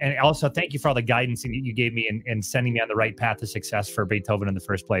 But and also thank you for all the guidance you gave me in sending me on the right path to success for Beethoven in the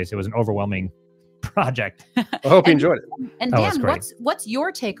first place. It was an overwhelming project. I hope you enjoyed it. And Dan, what's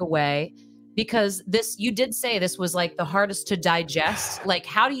your takeaway? Because you did say this was like the hardest to digest. Like,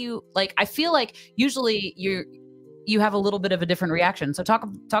 how do you I feel like usually you have a little bit of a different reaction. So talk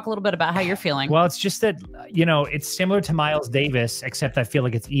a little bit about how you're feeling. Well, it's just that, it's similar to Miles Davis, except I feel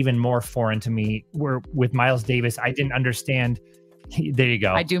like it's even more foreign to me. Where with Miles Davis, I didn't understand. There you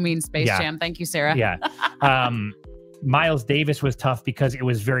go. I do mean Space Jam. Thank you, Sarah. Yeah. Miles Davis was tough because it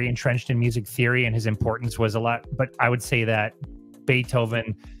was very entrenched in music theory and his importance was a lot. But I would say that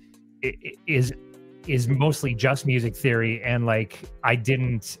Beethoven is mostly just music theory, and I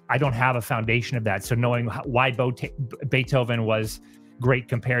don't have a foundation of that. So knowing why Beethoven was great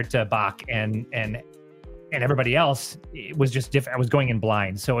compared to Bach and everybody else, it was just different. I was going in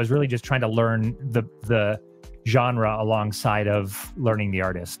blind, so I was really just trying to learn the genre alongside of learning the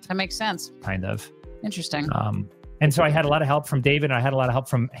artist. That makes sense. Kind of interesting. And so I had a lot of help from David, and I had a lot of help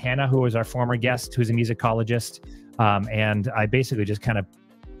from Hannah, who was our former guest, who's a musicologist, and I basically just kind of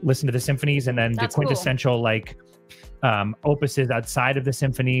listen to the symphonies and then the quintessential opuses outside of the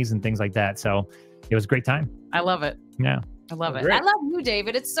symphonies and things like that. So it was a great time. I love it. Yeah. I love it. Great. I love you,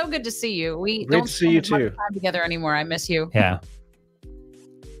 David. It's so good to see you. We Great don't to see you spend too. much time together anymore. I miss you. Yeah.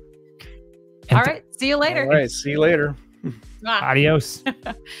 All right. See you later. All right. See you later. Adios.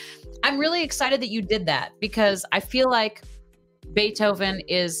 I'm really excited that you did that because I feel like Beethoven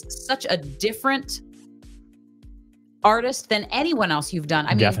is such a different artist than anyone else you've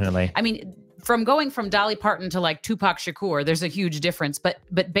done. Definitely. I mean, from going from Dolly Parton to Tupac Shakur, there's a huge difference. But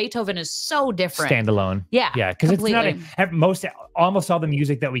Beethoven is so different. Standalone. Yeah. Yeah. Because it's not almost all the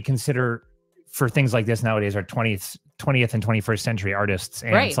music that we consider for things like this nowadays are 20th and 21st century artists,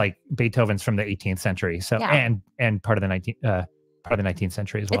 and it's like Beethoven's from the 18th century. So and part of the 19th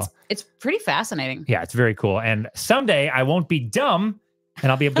century as well. It's pretty fascinating. Yeah, it's very cool. And someday I won't be dumb. And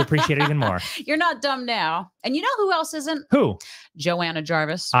I'll be able to appreciate it even more. You're not dumb now. And you know who else isn't? Who? Joanna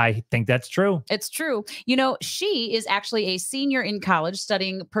Jarvis. I think that's true. It's true. She is actually a senior in college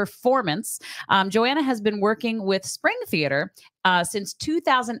studying performance. Joanna has been working with Spring Theater since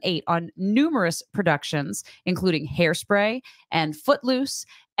 2008 on numerous productions, including Hairspray and Footloose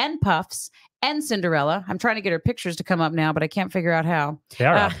and Puffs and Cinderella. I'm trying to get her pictures to come up now, but I can't figure out how. They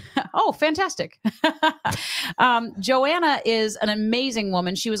are. Oh, fantastic. Joanna is an amazing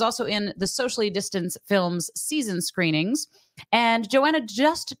woman. She was also in the Socially Distanced Films season screenings. And Joanna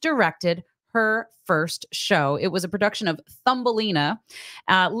just directed her first show. It was a production of Thumbelina.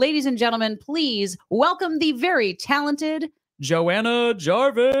 Ladies and gentlemen, please welcome the very talented Joanna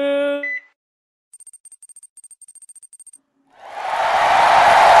Jarvis.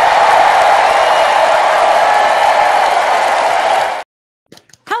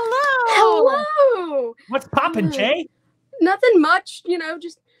 Hello. What's poppin', Jay? Nothing much,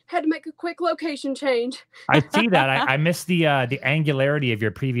 just had to make a quick location change. I see that. I missed the angularity of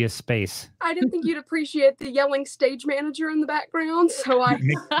your previous space. I didn't think you'd appreciate the yelling stage manager in the background, so I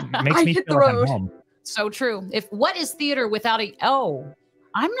makes me hit feel the like I'm road. home. So true. What is theater without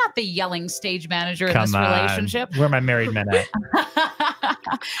I'm not the yelling stage manager in this relationship. Where are my married men at?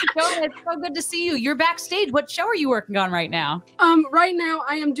 Joanna, it's so good to see you. You're backstage. What show are you working on right now? Right now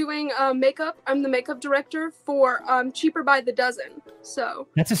I am doing makeup. I'm the makeup director for Cheaper by the Dozen. So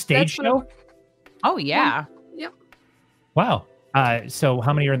that's a stage show? Oh yeah. Yep. Wow. So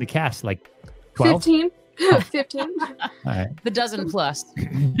how many are in the cast? Like 12? 15. 15. All right. The dozen plus.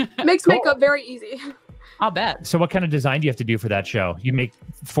 Makes makeup very easy. I'll bet. So what kind of design do you have to do for that show? You make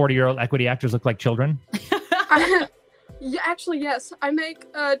 40-year-old equity actors look like children? Yeah, actually, yes. I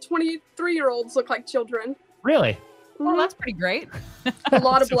make 23-year-olds look like children. Really? Well, that's pretty great. A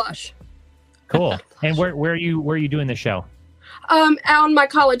lot of blush. Cool. And where are you doing the show? On my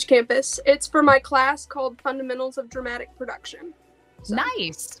college campus. It's for my class called Fundamentals of Dramatic Production. So.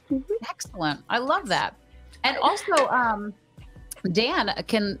 Nice. Excellent. I love that. And also, Dan,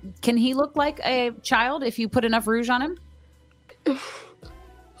 can he look like a child if you put enough rouge on him?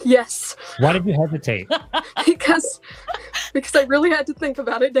 Yes. Why did you hesitate? because I really had to think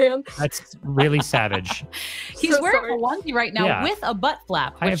about it, Dan. That's really savage. He's wearing a onesie right now with a butt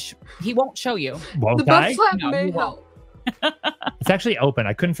flap, which he won't show you. The butt flap may help. It's actually open.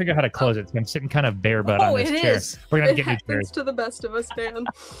 I couldn't figure out how to close it. So I'm sitting kind of bare butt on this chair. Is. We're gonna get new chairs. Happens to the best of us, Dan.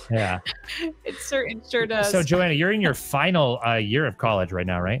 Yeah. It sure does. So Joanna, you're in your final year of college right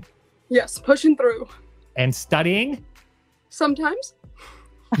now, right? Yes, pushing through. And studying? Sometimes.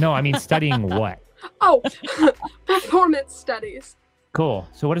 No, I mean studying what? Oh, performance studies. Cool.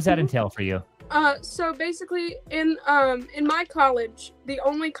 So what does that entail for you? So basically, in my college, the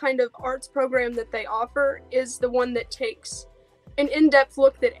only kind of arts program that they offer is the one that takes an in-depth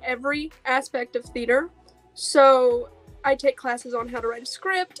look at every aspect of theater. So I take classes on how to write a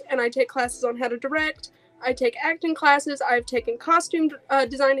script, and I take classes on how to direct. I take acting classes. I've taken costume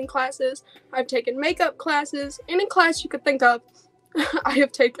designing classes. I've taken makeup classes. Any class you could think of, I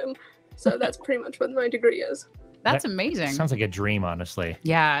have taken. So that's pretty much what my degree is. That's amazing. Sounds like a dream, honestly.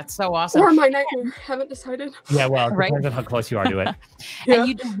 Yeah, it's so awesome. Or my nightmare. Haven't decided. Yeah, well, it depends on how close you are to it. And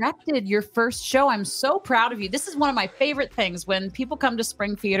you directed your first show. I'm so proud of you. This is one of my favorite things when people come to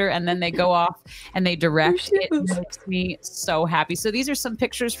Spring Theater and then they go off and they direct. It makes me so happy. So these are some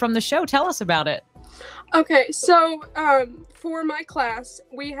pictures from the show. Tell us about it. Okay, so for my class,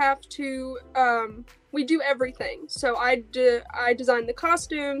 we have to we do everything. So I designed the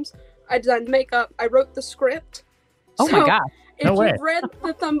costumes, I designed the makeup, I wrote the script. Oh my God. If you've read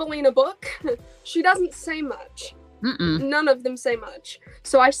the Thumbelina book, she doesn't say much. None of them say much.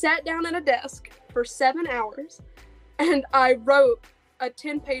 So I sat down at a desk for 7 hours and I wrote a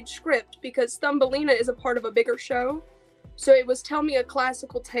 10-page script because Thumbelina is a part of a bigger show. So it was Tell Me a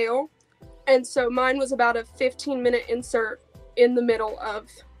Classical Tale. And so mine was about a 15-minute insert in the middle of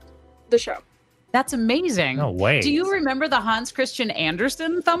the show. That's amazing. No way. Do you remember the Hans Christian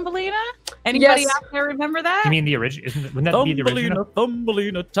Andersen Thumbelina? Anybody out there remember that? You mean the original? Wouldn't that be the original?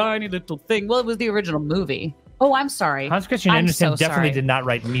 Thumbelina, tiny little thing. Well, it was the original movie. Oh, I'm sorry. Hans Christian Andersen definitely did not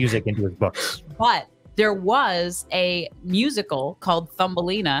write music into his books. But there was a musical called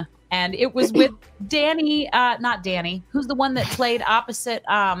Thumbelina, and it was with not Danny, who's the one that played opposite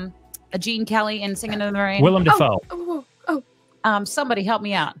Gene Kelly in Singing in the Rain? Willem Dafoe. Somebody help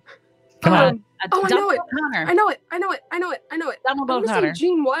me out. Come on. I know it. O'Connor. I know it. Donald I'm O'Connor. gonna say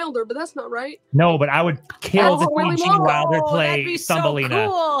Gene Wilder, but that's not right. No, but I would kill to see Gene Wilder play That'd be Thumbelina.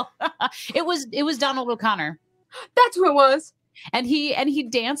 So cool. It was Donald O'Connor. That's who it was. And he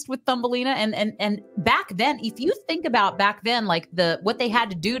danced with Thumbelina and back then, if you think about back then, like what they had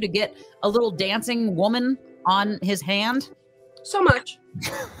to do to get a little dancing woman on his hand. So much.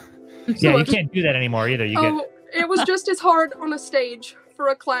 Yeah, you can't do that anymore either. It was just as hard on a stage for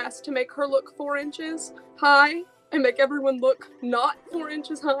a class to make her look 4 inches high and make everyone look not 4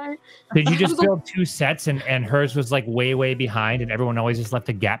 inches high. Did you just build 2 sets and hers was like way behind and everyone always just left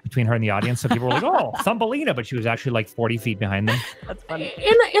a gap between her and the audience? So people were like, oh, Thumbelina, but she was actually like 40 feet behind them. That's funny.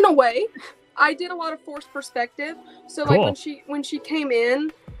 In a way, I did a lot of forced perspective. So cool. Like when she came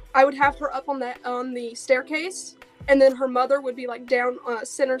in, I would have her up on the staircase, and then her mother would be like down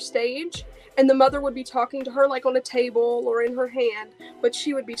center stage, and the mother would be talking to her like on a table or in her hand, but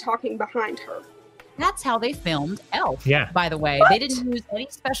she would be talking behind her. That's how they filmed Elf. Yeah. By the way, they didn't use any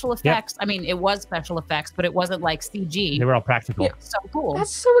special effects. I mean, it was special effects, but it wasn't like CG. They were all practical. Yeah. So cool.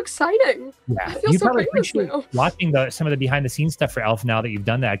 That's so exciting. Yeah. I feel You so probably famous appreciate now. watching some of the behind the scenes stuff for Elf now that you've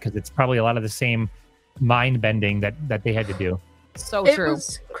done that, because it's probably a lot of the same mind bending that they had to do. So It true.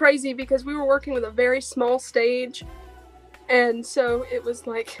 was crazy because we were working with a very small stage, and so it was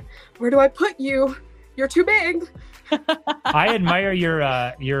like, where do I put you? You're too big. I admire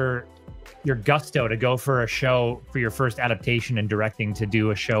your gusto to go for a show for your first adaptation and directing, to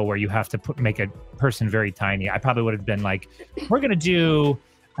do a show where you have to make a person very tiny. I probably would have been like, we're gonna do,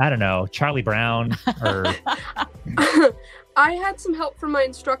 I don't know, Charlie Brown or. I had some help from my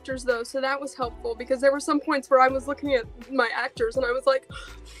instructors though, so that was helpful because there were some points where I was looking at my actors and I was like,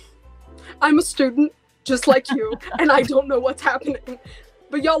 I'm a student just like you, and I don't know what's happening.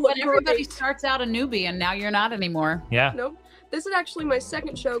 But y'all look But everybody great. starts out a newbie, and now you're not anymore. Yeah. Nope. This is actually my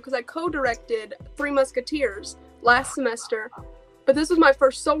second show because I co-directed Three Musketeers last semester. But this was my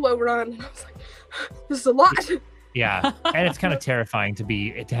first solo run, and I was like, this is a lot. Yeah, and it's kind of terrifying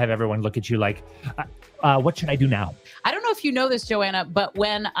to have everyone look at you like, what should I do now? I don't know if you know this, Joanna, but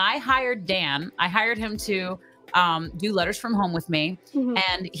when I hired Dan, I hired him to do letters from home with me.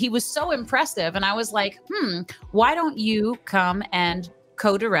 And he was so impressive. And I was like, why don't you come and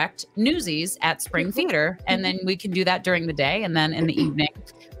co-direct Newsies at Spring Theater? And then we can do that during the day. And then in the evening,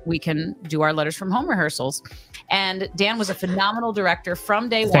 we can do our letters from home rehearsals. And Dan was a phenomenal director from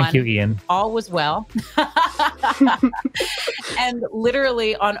day one. Thank you, Ian. All was well. And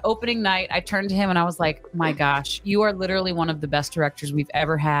literally on opening night, I turned to him and I was like, my gosh, you are literally one of the best directors we've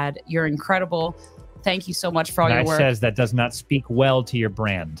ever had. You're incredible. Thank you so much for all your work. Says that does not speak well to your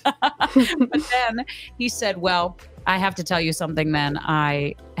brand. But then he said, well, I have to tell you something then.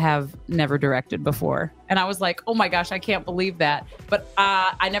 I have never directed before. And I was like, oh my gosh, I can't believe that. But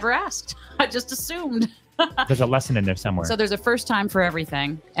I never asked. I just assumed. There's a lesson in there somewhere. So there's a first time for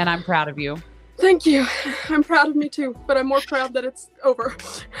everything. And I'm proud of you. Thank you. I'm proud of me too, but I'm more proud that it's over.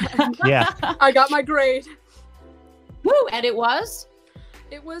 Yeah. I got my grade. Woo! And it was?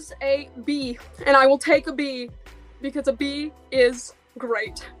 It was a B, and I will take a B because a B is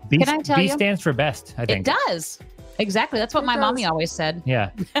great. Can I tell you? B stands for best, I think. It does. Exactly. That's what my mommy always said. Yeah.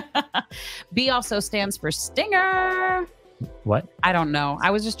 B also stands for stinger. What? I don't know.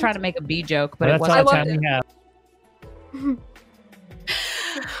 I was just trying to make a B joke, but Well, it that's wasn't. all the time we have.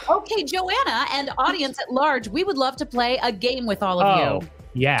 Okay, Joanna and audience at large, we would love to play a game with all of you.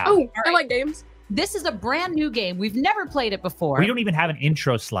 Yeah. Oh, right. I like games. This is a brand new game. We've never played it before. We don't even have an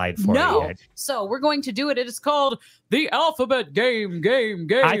intro slide for it yet. So we're going to do it. It is called the Alphabet Game.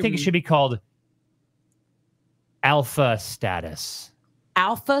 I think it should be called Alpha Status.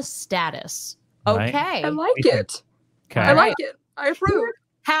 Alpha Status. Right? Okay. I like it. Okay. I like it. I approve.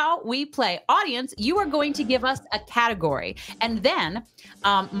 How we play. Audience, you are going to give us a category. And then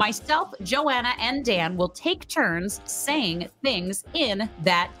myself, Joanna, and Dan will take turns saying things in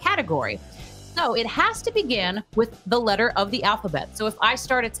that category. So it has to begin with the letter of the alphabet. So if I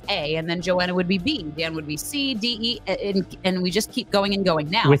start, it's A, and then Joanna would be B, Dan would be C, D, E, and we just keep going and going.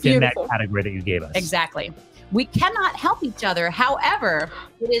 Now, within that category that you gave us. Exactly. We cannot help each other. However,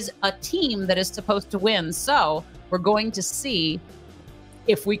 it is a team that is supposed to win. So we're going to see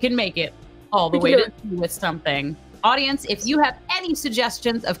if we can make it all the way to with something. Audience, if you have any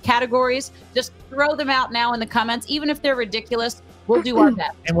suggestions of categories, just throw them out now in the comments. Even if they're ridiculous, we'll do our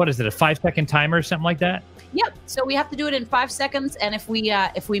best. And what is it, a 5-second timer or something like that? Yep. So we have to do it in 5 seconds. And if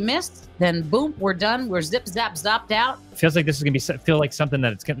we miss, then boom, we're done. We're zip, zap, zopped out. Feels like this is going to feel like something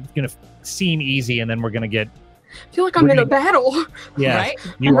that it's going to seem easy, and then we're going to get... I feel like I'm in a battle. Yeah. Right?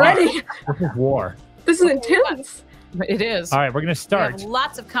 I'm ready. This is war. This is intense. It is. All right, we're going to start. We have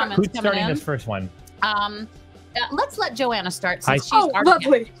lots of comments Who's coming starting in. this first one? Let's let Joanna start since she's our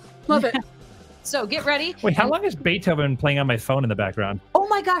lovely. Love it. So get ready. Wait, how long is Beethoven playing on my phone in the background? Oh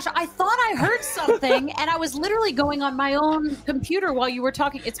my gosh, I thought I heard something, and I was literally going on my own computer while you were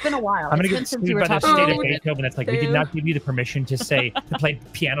talking. It's been a while. I'm going to It's been get since you sued were by the talking. state of Beethoven. That's like, we did not give you the permission to play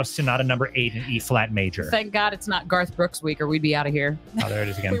Piano Sonata number 8 in E flat major. Thank God it's not Garth Brooks week, or we'd be out of here. Oh, there it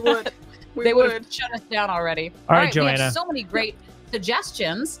is again. We would. They would have shut us down already. All right, We Joanna. have so many great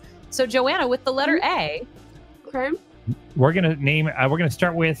suggestions. So Joanna, with the letter A. Okay. We're going to name, we're going to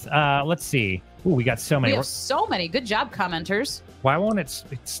start with, let's see. Ooh, we got so many. We have so many. Good job, commenters. Why won't it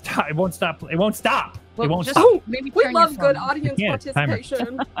stop? It won't stop. It won't stop. Well, it won't just stop. maybe We turn love your good phone. audience Yeah, timer.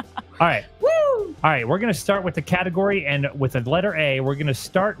 participation. All right. Woo! All right. We're going to start with the category, and with the letter A, we're going to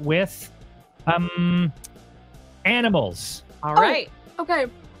start with animals. All right. Okay.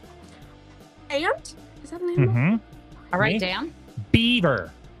 Ant? Is that an animal? Mm-hmm. All right, Me? Dan.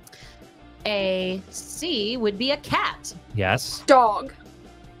 Beaver. A C would be a cat. Yes. Dog.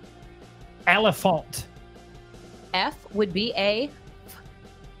 Elephant. F would be a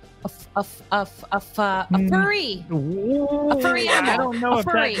furry. Ooh, A furry I animal. don't know A if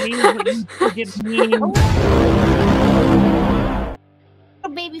furry. that means what you think it means. A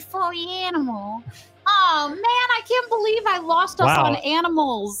baby furry animal. Oh man, I can't believe I lost us Wow. on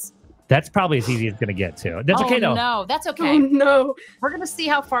animals. That's probably as easy as it's going to get to. That's okay, though. No, that's Oh okay. no. We're gonna see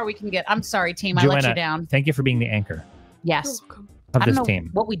how far we can get. I'm sorry, team. I let Joanna, you down. thank you for being the anchor Yes. Welcome. of I don't this know team.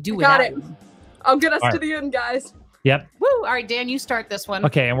 what we do Got without it. you. I'll get us All to right. the end, guys. Yep. Woo! All right, Dan, you start this one.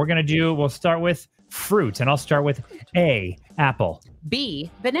 Okay, and we'll start with fruit, and I'll start with A, apple. B,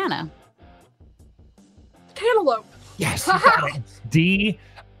 banana. Cantaloupe. Yes. you got it. D,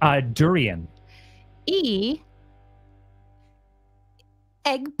 durian. E,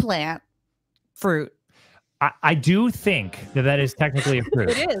 eggplant. Fruit. I do think that is technically a fruit.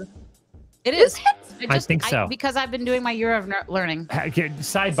 It is. It is. I think so. Because I've been doing my year of learning.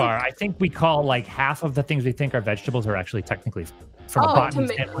 Sidebar, I think we call like half of the things we think are vegetables are actually technically from a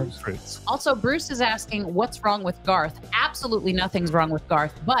botanist standpoint fruits. Also, Bruce is asking, what's wrong with Garth? Absolutely nothing's wrong with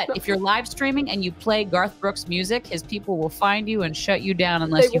Garth. But if you're live streaming and you play Garth Brooks music, his people will find you and shut you down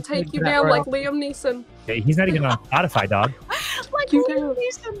unless they will take you down like Liam Neeson. Okay, he's not even on Spotify, dog. Like you down.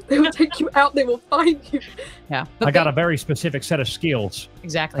 They will take you out. They will find you. Yeah. I got a very specific set of skills.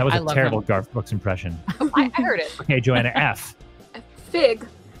 Exactly. That was a terrible Garth Brooks impression. I heard it. Okay, Joanna, F. Fig.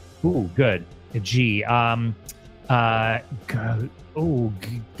 Ooh, good. G. God.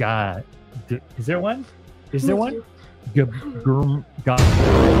 Is there one? Is there one?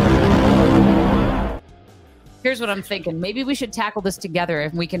 Here's what I'm thinking. Maybe we should tackle this together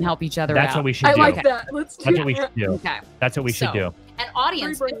if we can help each other out. That's what we should do. I like that. Let's do That's what we should do. Okay. That's what we should do. And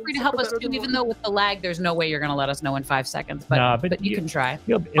audience, feel free to help us too, even though with the lag, there's no way you're going to let us know in 5 seconds. But you can try.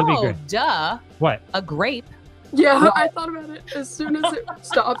 It'll be good. Duh. What? A grape. Yeah, I thought about it as soon as it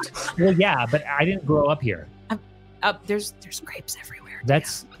stopped. Well, yeah, but I didn't grow up here. There's grapes everywhere.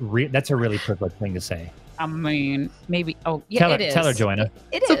 That's a really privileged thing to say. I mean, maybe. Oh, yeah, it is. Tell her, Joanna.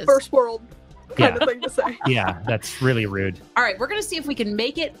 It's a first world kind of thing to say. Yeah, that's really rude. All right, we're going to see if we can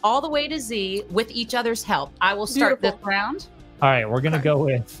make it all the way to Z with each other's help. I will start this round. All right, we're going to go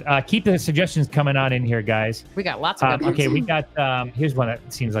with, keep the suggestions coming on in here, guys. We got lots of good ones. Okay, we got, here's one that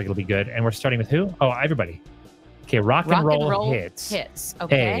seems like it'll be good. And we're starting with who? Oh, everybody. Okay, rock and roll hits.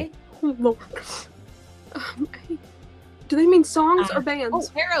 Okay. Oh, Lord. Do they mean songs or bands? Oh,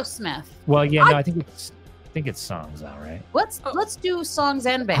 Aerosmith. Well, yeah, no, I think it's songs, all right. Let's do songs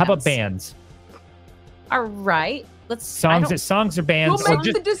and bands. How about bands? All right. Let's songs or bands. We'll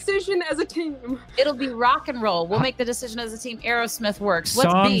make the decision as a team. It'll be rock and roll. We'll make the decision as a team. Aerosmith works.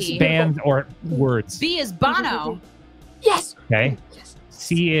 What's songs, B? bands, or words. B is Bono. Yes. Okay. Yes.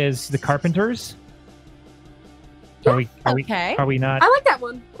 C is the Carpenters. Are we not? I like that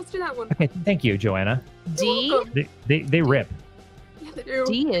one. Let's do that one. Okay, thank you, Joanna. D. They rip. Yeah, they do.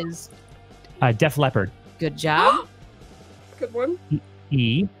 D is Def Leppard. Good job. Good one.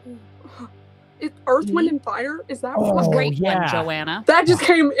 E. Is Earth, Wind, and Fire? Is that one? Great one, Joanna. That just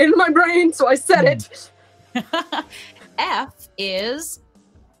came in my brain, so I said it. F is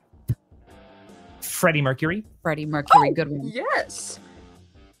Freddie Mercury. Freddie Mercury. Good one. Yes.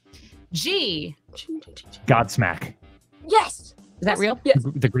 G. Godsmack. Yes. Is that real? Yes.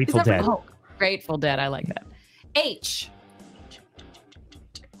 The Grateful Dead. Oh, Grateful Dead. I like that. H.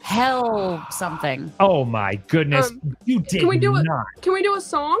 Hell something. Oh my goodness. You did not. Can we do a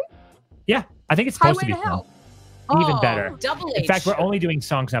song? Yeah, I think it's supposed Highway to be to Hell. Even better. Double In H. fact, we're only doing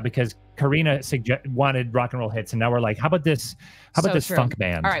songs now because Karina wanted rock and roll hits, and now we're like, how about this? How about this funk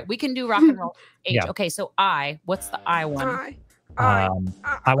band? All right, we can do rock and roll. H. Yeah. Okay, so I. What's the I one? I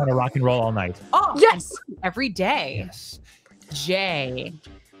want to rock and roll all night. Oh, yes. Every day. Yes. J.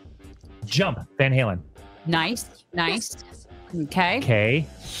 Jump. Van Halen. Nice. Yes. Okay. K.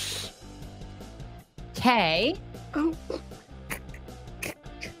 K. Oh.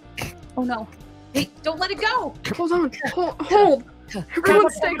 Oh no. Hey, don't let it go. Hold on. Hold. Everyone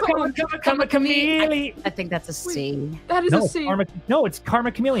stay calm. Karma Chameleon. I think that's a C. That is a C. It's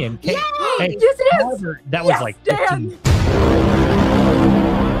Karma Chameleon. Yay! Hey, Yes, it is. That was like 15.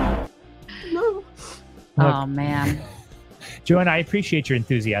 No. Oh man. Joanna, I appreciate your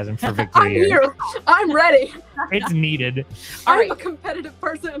enthusiasm for victory. I'm here. I'm ready. It's needed. I'm a competitive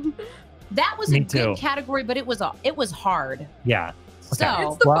person. That was a good category, but it was hard. Yeah. So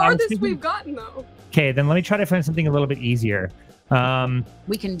it's the farthest we've gotten, though. Okay, then let me try to find something a little bit easier.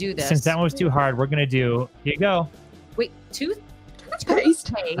 We can do this. Since that one was too hard, we're gonna do. Here you go. Wait,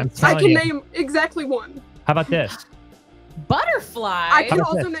 toothpaste. I can name exactly one. How about this? Butterfly. I can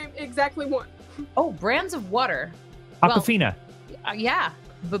also name exactly one. Oh, brands of water. Aquafina. Yeah.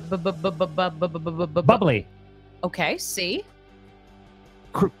 Bubbly. Okay. C.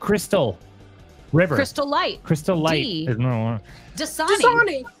 Crystal. River. Crystal Light. Crystal Light. D.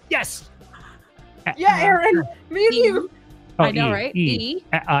 Dasani. Yes. Yeah, Erinn. Me and you. Oh, I know, right? E.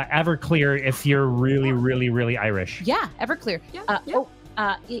 Everclear if you're really, really, really Irish. Yeah, Everclear.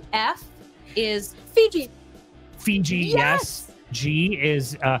 F is Fiji. Fiji, yes. G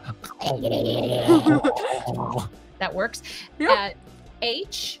is that works. Yep.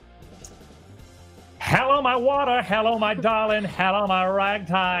 H. Hello, my water. Hello, my darling. Hello, my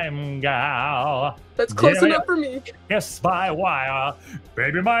ragtime gal. That's close enough for me. Yes, by wire.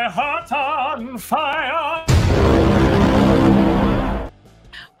 Baby, my heart's on fire.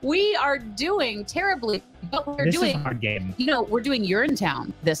 We are doing terribly, but we're doing a hard game. We're doing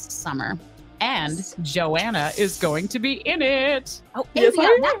Urinetown this summer. And Joanna is going to be in it. Oh, Yes, I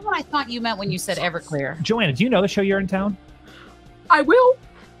am. that's what I thought you meant when you said Everclear. Joanna, do you know the show you're in town? I will.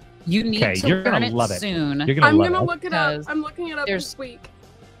 You need Okay, to you're learn gonna it love it. soon. You're gonna I'm love gonna it. look it up. Because I'm looking it up there's- this week.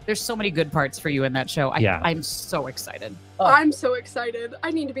 There's so many good parts for you in that show. Yeah. I'm so excited. I'm so excited.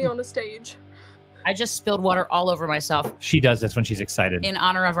 I need to be on a stage. I just spilled water all over myself She does this when she's excited. in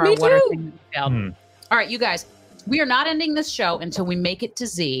honor of our Me water too. thing that we failed. Hmm. All right, you guys, we are not ending this show until we make it to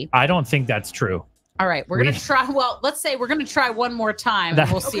Z. I don't think that's true. All right, we're going to try. Well, let's say we're going to try one more time and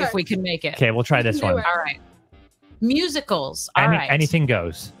we'll see if Okay. we can make it. Okay, we'll try We this can do one. it. All right. Musicals. All right. Anything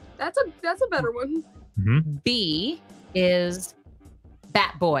goes. That's a better one. Mm-hmm. B is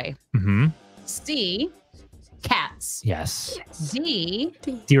Bat Boy. Mm-hmm. C, Cats. Yes. D,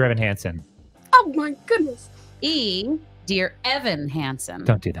 Dear Evan Hansen. Oh my goodness. E, Dear Evan Hansen.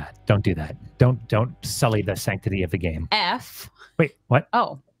 Don't do that. Don't do that. Don't sully the sanctity of the game. F. Wait, what?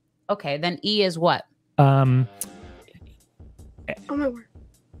 Oh, okay. Then E is what? Oh my word.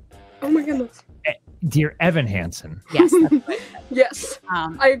 Oh my goodness. Dear Evan Hansen. Yes. That's right. Yes,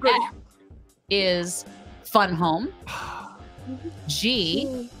 Um, I agree. F is Fun Home.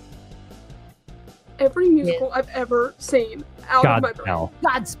 G, Every musical I've ever seen out of my brain. Godspell.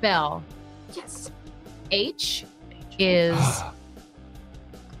 Godspell. Yes. H is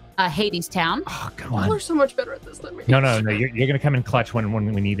Hades Town. Oh, good People are one. so much better at this than me. No. You're going to come in clutch when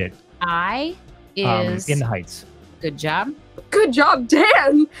we need it. I is In the Heights. good job. Good job,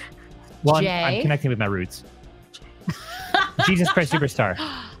 Dan. Well, I'm J. connecting with my roots. Jesus Christ Superstar.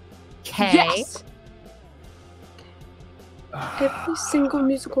 K. Yes. Every single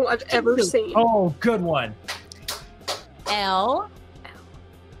musical I've ever seen. Oh, good one. L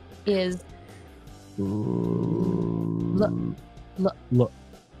is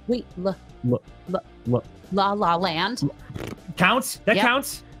wait La La Land. Counts? That Yep.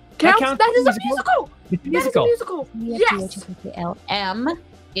 counts? Counts? counts That is a musical? musical. It's a That is a musical. musical. Yes. L M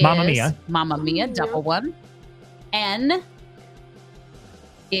is Mamma Mia. Mamma Mia, Mia. double one. N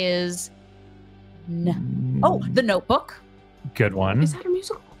is oh, The Notebook. Good one. Is that a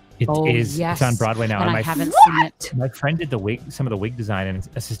musical? It Oh, is. yes. It's on Broadway now. And I my, haven't What? seen it. my friend did some of the wig design and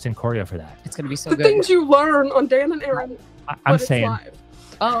assistant choreo for that. It's gonna be so The good. things you learn on Dan and Erinn. I'm but it's saying. live.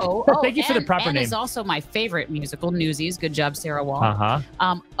 Oh, Thank you for the and- proper and name. is also my favorite musical, Newsies. Good job, Sarah Wall.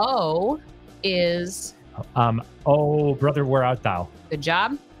 Uh-huh. O is Oh, brother, where art thou? good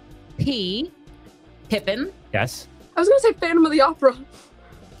job. P, Pippin. Yes. I was gonna say Phantom of the Opera.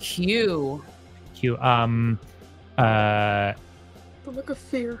 Q, Q. The Look of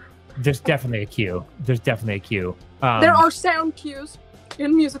Fear. There's definitely a Q. There's definitely a Q. There are sound cues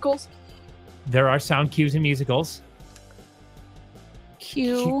in musicals. There are sound cues in musicals.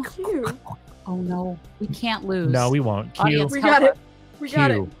 Q. Cue. Oh no, we can't lose. No, we won't. Q. Audience, We help got it. us. We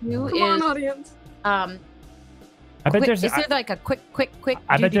got it. Q. Q Come on, is audience. I bet quick- there's. is there like a quick?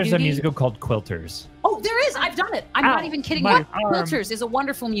 I bet there's a doody-doody? musical called Quilters. Oh, there is. I've done it. I'm Ow, not even kidding my you. arm. Quilters is a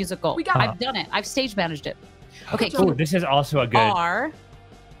wonderful musical. We got I've done it. I've stage managed it. Okay, Good job. Oh, this is also a good R.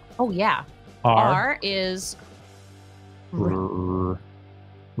 Oh yeah. R is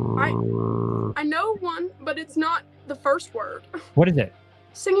I know one, but it's not the first word. What is it?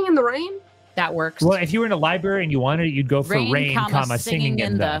 Singing in the Rain? that works. Well, if you were in a library and you wanted it, you'd go for rain, singing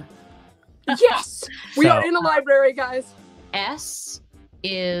in the. Yes! We So- are in a library, guys. S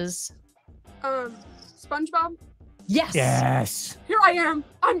is SpongeBob? yes. Yes. Here I am.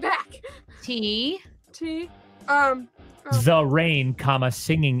 I'm back. T T. The rain,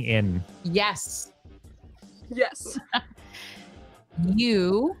 singing in. yes. Yes.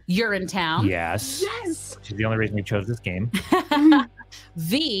 You're in town. Yes. Yes. Which is the only reason we chose this game.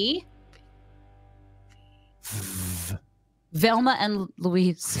 V Velma and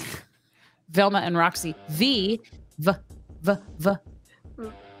Louise. Velma and Roxy. V Voom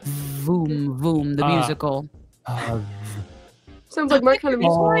Voom the musical. Sounds like my kind of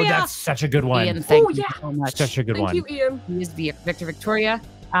music. Oh, Victoria. that's such a good one. Ian, thank Oh, you yeah. so much. Such a good Thank one. you, Ian. He is Victor Victoria.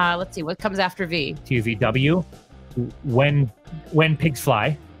 Let's see what comes after V. TVW. When pigs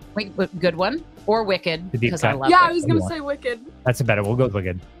fly. Wait, good one or Wicked The deep because I cut. love Yeah, I Wicked. was going to say Wicked. That's a better. We'll go with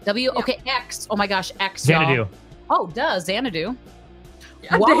Wicked. W. Okay, X. Oh my gosh, X. y'all. Xanadu. Oh, Xanadu.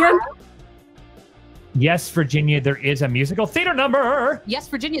 Yeah, Wow. Dan. Yes, Virginia, there is a musical theater number. Yes,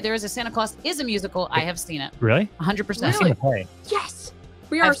 Virginia, there is a Santa Claus is a musical. I have seen it. Really? 100%. I've seen the play. Yes.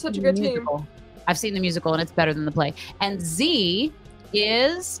 We are I've such a seen good the team. musical. I've seen the musical and it's better than the play. And Z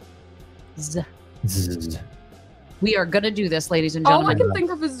is Z. Zzz. We are gonna do this, ladies and All I gentlemen. can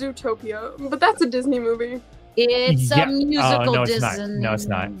think of is Zootopia, but that's a Disney movie. It's Yeah. a musical Oh, no, it's not. Disney No, it's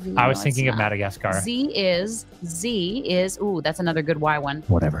not. movie. I was No, thinking it's of not. Madagascar. Z is. Ooh, that's another good Y one.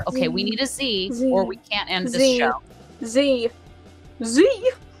 Whatever. Okay, we need a Z, Z. or we can't end this Z. show. Z.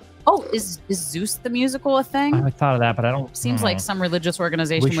 Z. Oh, is Zeus the musical a thing? I thought of that, but I don't. Seems like some religious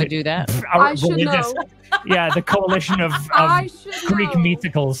organization We would should- do that. I should know. Yeah, the coalition of I should Greek know.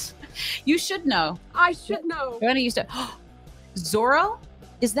 musicals. You should know. I should know. Joanna used to. Zorro?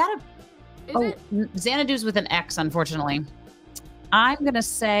 Is that a? Is it? Xanadu's with an X, unfortunately. I'm gonna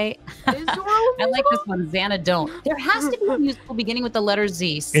say. Is Zorro a I like musical? this one. Xana don't. There has to be a musical beginning with the letter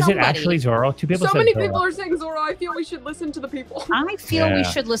Z. Is it actually Zorro? Two people So said many Zorro. people are saying Zorro. I feel we should listen to the people. I feel we Yeah.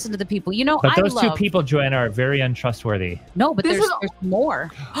 should listen to the people. You know, But I those love. two people, Joanna, are very untrustworthy. No, but This there's is-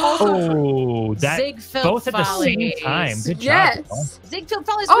 more. Oh, that Ziegfeld both at the same Follies. time. Good job. Yes. Ziegfeld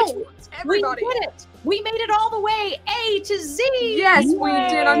Follies. Oh, which everybody. we did it. We made it all the way A to Z. Yes, we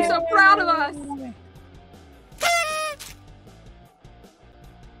did. I'm so proud of us.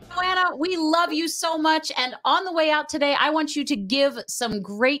 Joanna, we love you so much. And on the way out today, I want you to give some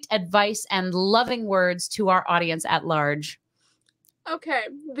great advice and loving words to our audience at large. Okay,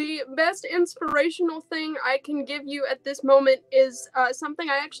 the best inspirational thing I can give you at this moment is something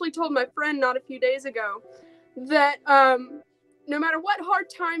I actually told my friend not a few days ago. That no matter what hard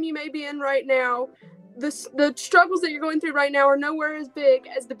time you may be in right now, the struggles that you're going through right now are nowhere as big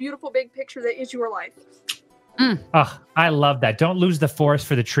as the beautiful big picture that is your life. Oh, I love that. Don't lose the forest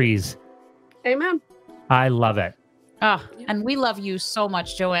for the trees. Amen. I love it. Oh, and we love you so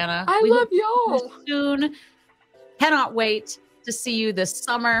much, Joanna. I We love hope to y'all. see you soon. Cannot wait to see you this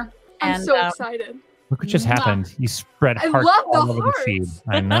summer. I'm And so excited. Look what just Mwah. happened. You spread I hearts love the all over the feed. hearts.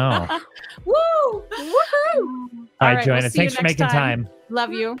 I know. woo! Woohoo! All right, right, Joanna, we'll see you thanks for next making time. time.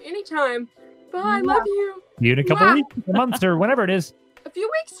 Love you. Anytime. Bye. Mwah. Love you. See you in a couple Mwah. weeks, a month, or whenever it is. A few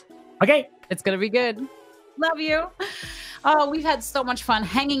weeks. Okay. It's going to be good. Love you. Oh, we've had so much fun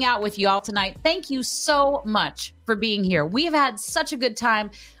hanging out with you all tonight. Thank you so much for being here. We have had such a good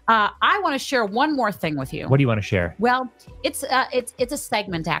time. I want to share one more thing with you. What do you want to share? Well, it's a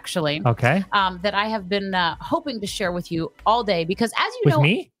segment actually Okay. that I have been hoping to share with you all day because, as you With know,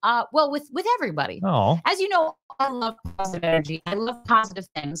 me? well, with everybody. Oh. As you know, I love positive energy. I love positive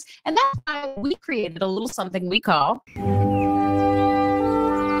things, and that's why we created a little something we call.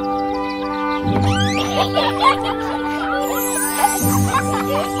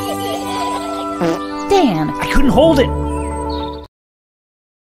 Dan. I couldn't hold it.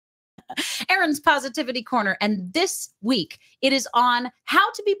 Erinn's Positivity Corner. And this week, it is on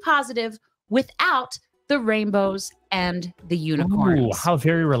how to be positive without the rainbows and the unicorns. Ooh, how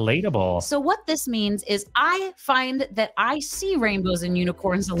very relatable. So what this means is I find that I see rainbows and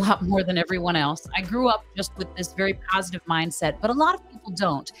unicorns a lot more than everyone else. I grew up just with this very positive mindset, but a lot of people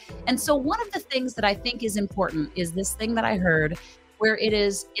don't. And so one of the things that I think is important is this thing that I heard where it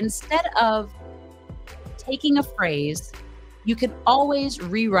is, instead of taking a phrase, you can always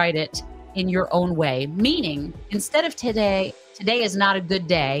rewrite it in your own way. Meaning, instead of today is not a good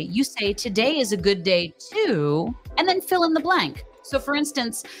day, you say today is a good day too, and then fill in the blank. So for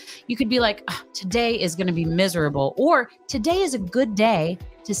instance, you could be like, today is going to be miserable, or today is a good day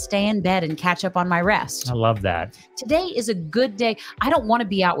to stay in bed and catch up on my rest. I love that. Today is a good day. I don't want to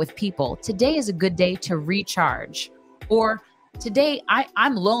be out with people. Today is a good day to recharge. Or today,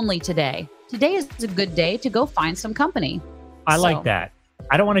 I'm lonely today. Today is a good day to go find some company. I So- like that.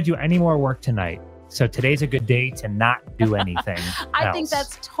 I don't want to do any more work tonight. So today's a good day to not do anything. I think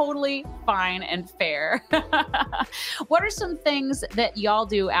else. that's totally fine and fair. What are some things that y'all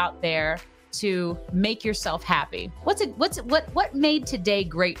do out there to make yourself happy? What made today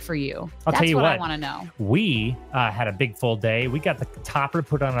great for you? I'll That's tell you what I what. want to know. We had a big full day. We got the topper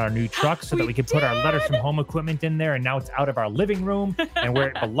put on our new truck so that we could put our letters from home equipment in there. And now it's out of our living room and where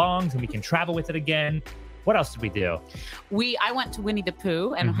it belongs and we can travel with it again. What else did we do? I went to Winnie the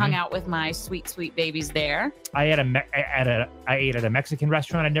Pooh and hung out with my sweet, sweet babies there. I ate at a Mexican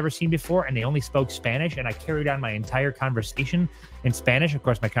restaurant I'd never seen before, and they only spoke Spanish. And I carried on my entire conversation in Spanish. Of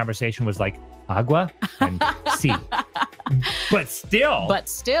course, my conversation was like agua and sí. But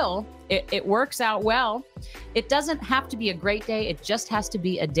still, it works out well. It doesn't have to be a great day. It just has to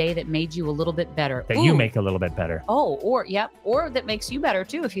be a day that made you a little bit better. that you make a little bit better. Oh, or that makes you better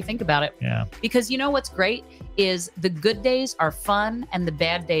too, if you think about it. Yeah. Because you know what's great is the good days are fun and the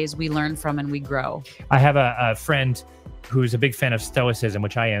bad days we learn from and we grow. I have a friend who's a big fan of Stoicism,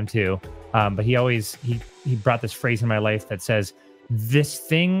 which I am too. But he brought this phrase in my life that says, "This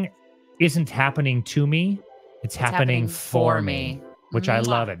thing isn't happening to me; it's happening for me." which I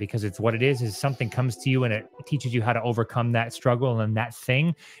love it because it's what it is something comes to you and it teaches you how to overcome that struggle. And then that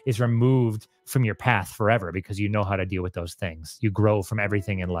thing is removed from your path forever because you know how to deal with those things. You grow from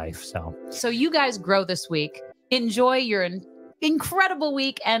everything in life. So you guys grow this week. Enjoy your incredible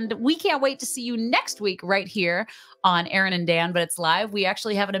week. And we can't wait to see you next week right here on Erinn and Dan, but it's live. We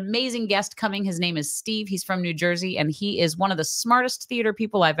actually have an amazing guest coming. His name is Steve. He's from New Jersey, and he is one of the smartest theater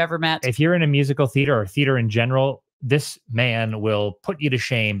people I've ever met. If you're in a musical theater or theater in general, this man will put you to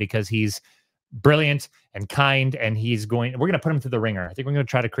shame because he's brilliant and kind, and we're going to put him through the ringer. I think we're going to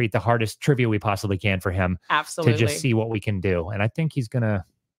try to create the hardest trivia we possibly can for him. Absolutely. To just see what we can do. And I think he's going to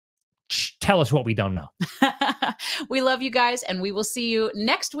tell us what we don't know. We love you guys, and we will see you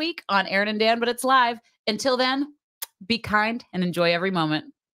next week on Erinn and Dan, but it's live. Until then, be kind and enjoy every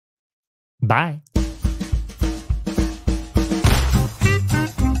moment. Bye.